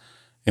where,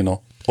 you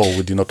know, oh,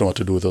 we did not know what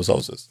to do with those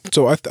houses.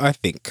 So I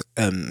think,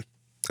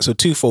 so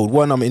twofold.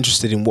 One, I'm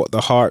interested in what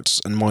the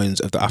hearts and minds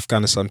of the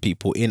Afghanistan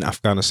people in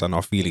Afghanistan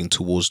are feeling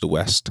towards the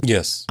West.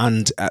 Yes.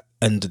 And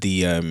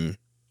the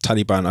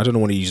Taliban, I don't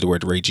want to use the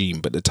word regime,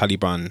 but the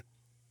Taliban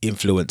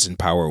influence in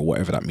power, or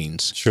whatever that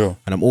means. Sure.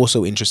 And I'm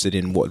also interested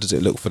in what does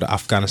it look for the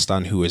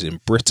Afghanistan who is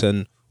in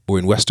Britain or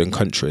in Western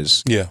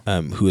countries,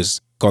 who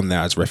has gone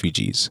there as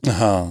refugees.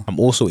 I'm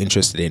also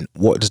interested in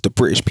what does the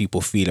British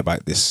people feel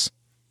about this,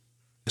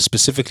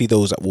 specifically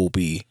those that will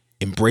be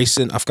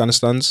embracing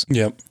Afghanistan's,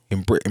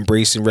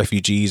 embracing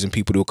refugees and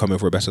people who are coming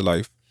for a better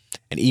life,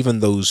 and even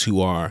those who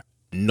are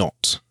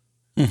not.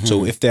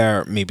 So if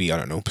they're maybe, I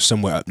don't know,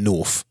 somewhere up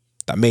north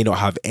that may not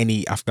have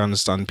any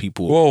Afghanistan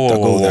people that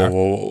go there.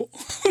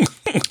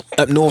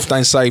 Up north,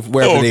 down south,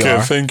 wherever they are.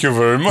 Okay, thank you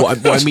very much.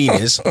 What I mean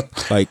is,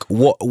 like,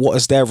 what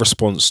is their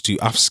response to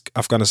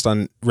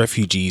Afghanistan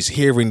refugees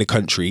hearing the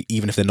country,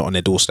 even if they're not on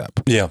their doorstep?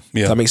 Yeah.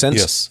 Does that make sense?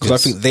 Yes.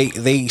 Because I think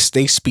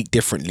they speak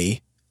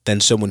differently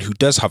than someone who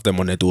does have them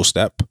on their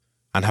doorstep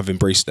and have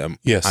embraced them,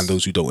 and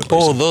those who don't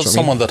embrace them. Those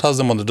someone that has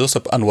them on the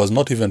doorstep and was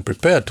not even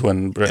prepared to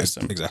embrace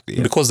them. Exactly.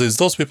 Yeah. Because there's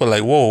those people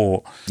like,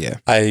 whoa,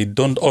 I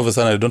don't, all of a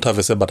sudden I don't have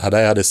a say, but had I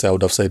had a say, I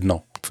would have said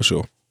no. For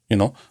sure. You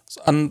know?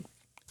 And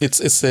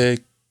it's a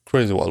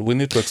crazy world. We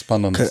need to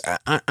expand on this.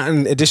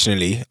 And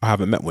additionally, I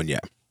haven't met one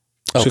yet.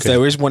 So if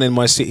there is one in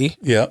my city,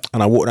 and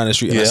I walk down the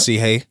street and I see,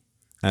 hey,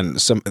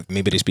 and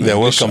maybe they speak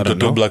English, welcome to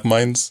Two Black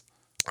Minds.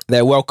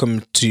 They're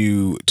welcome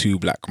to Two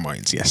Black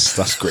Minds. Yes,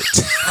 that's great.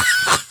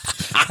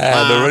 I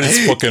had already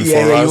spoken for us.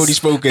 Yeah, you already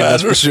spoken,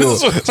 that's for sure.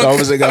 So I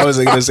wasn't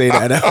going to say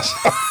that else.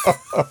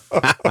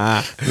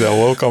 They're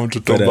welcome to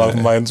Two Black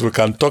Minds. We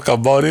can talk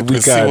about it. We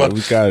see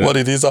what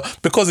it is.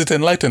 Because it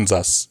enlightens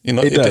us. You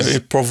know,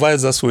 it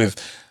provides us with,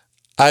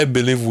 I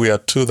believe we are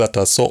two that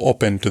are so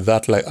open to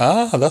that, like,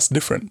 that's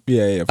different.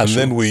 Yeah. And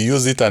then we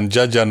use it and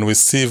judge and we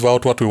sieve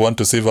out what we want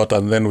to sieve out,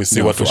 and then we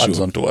see what adds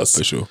on to us.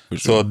 For sure.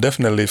 So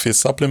definitely, if it's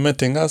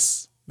supplementing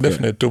us,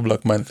 definitely Two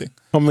Black Mind thing.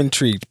 I'm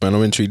intrigued, man.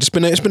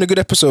 It's been a good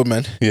episode,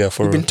 man. Yeah,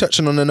 we've been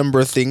touching on a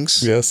number of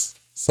things. Yes.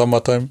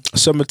 Summertime.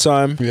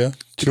 Yeah.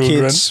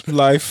 Children. Kids,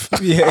 life.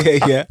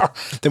 Yeah.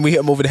 Then we hit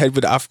them over the head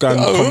with the Afghan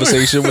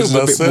conversation, which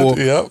is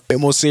a bit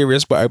more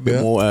serious, but a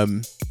bit more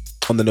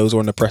on the nose or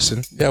on the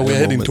pressing. Yeah, we're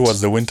heading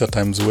towards the winter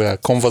times where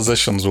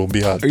conversations will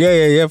be had.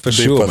 Yeah, for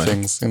Deeper sure, man.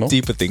 Things, you know?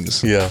 Deeper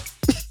things. Yeah,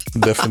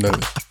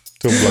 definitely.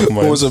 Two Black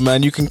Minds. Awesome,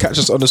 man. You can catch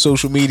us on the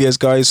social medias,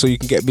 guys. So you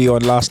can get me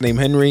on Last Name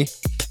Henry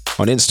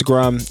on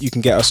Instagram. You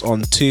can get us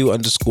on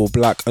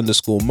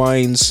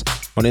 2_black_minds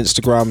on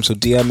Instagram. So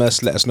DM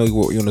us, let us know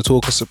what you want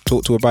to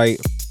talk to about.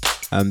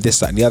 This,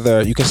 that, and the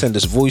other. You can send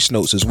us voice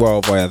notes as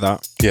well via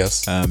that.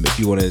 Yes. If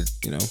you want to,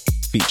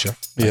 feature.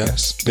 I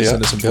guess.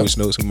 Send us some voice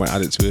notes. We might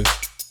add it to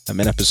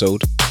an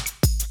episode.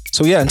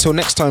 So yeah, until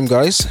next time,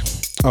 guys.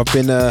 I've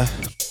been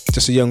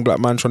just a young black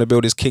man trying to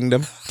build his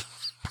kingdom.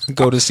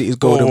 Golden City's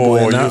golden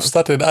boy. And you've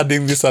started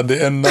adding this at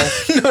the end now.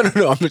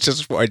 No. I'm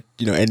just thought I'd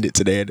end it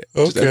today. End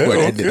it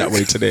that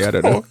way today. I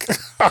don't know.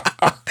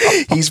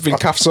 He's been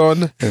Cuffs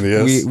on.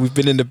 Yes. We've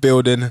been in the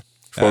building.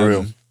 For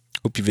real.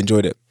 Hope you've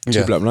enjoyed it.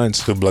 Two Black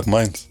Minds. Two Black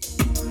Minds.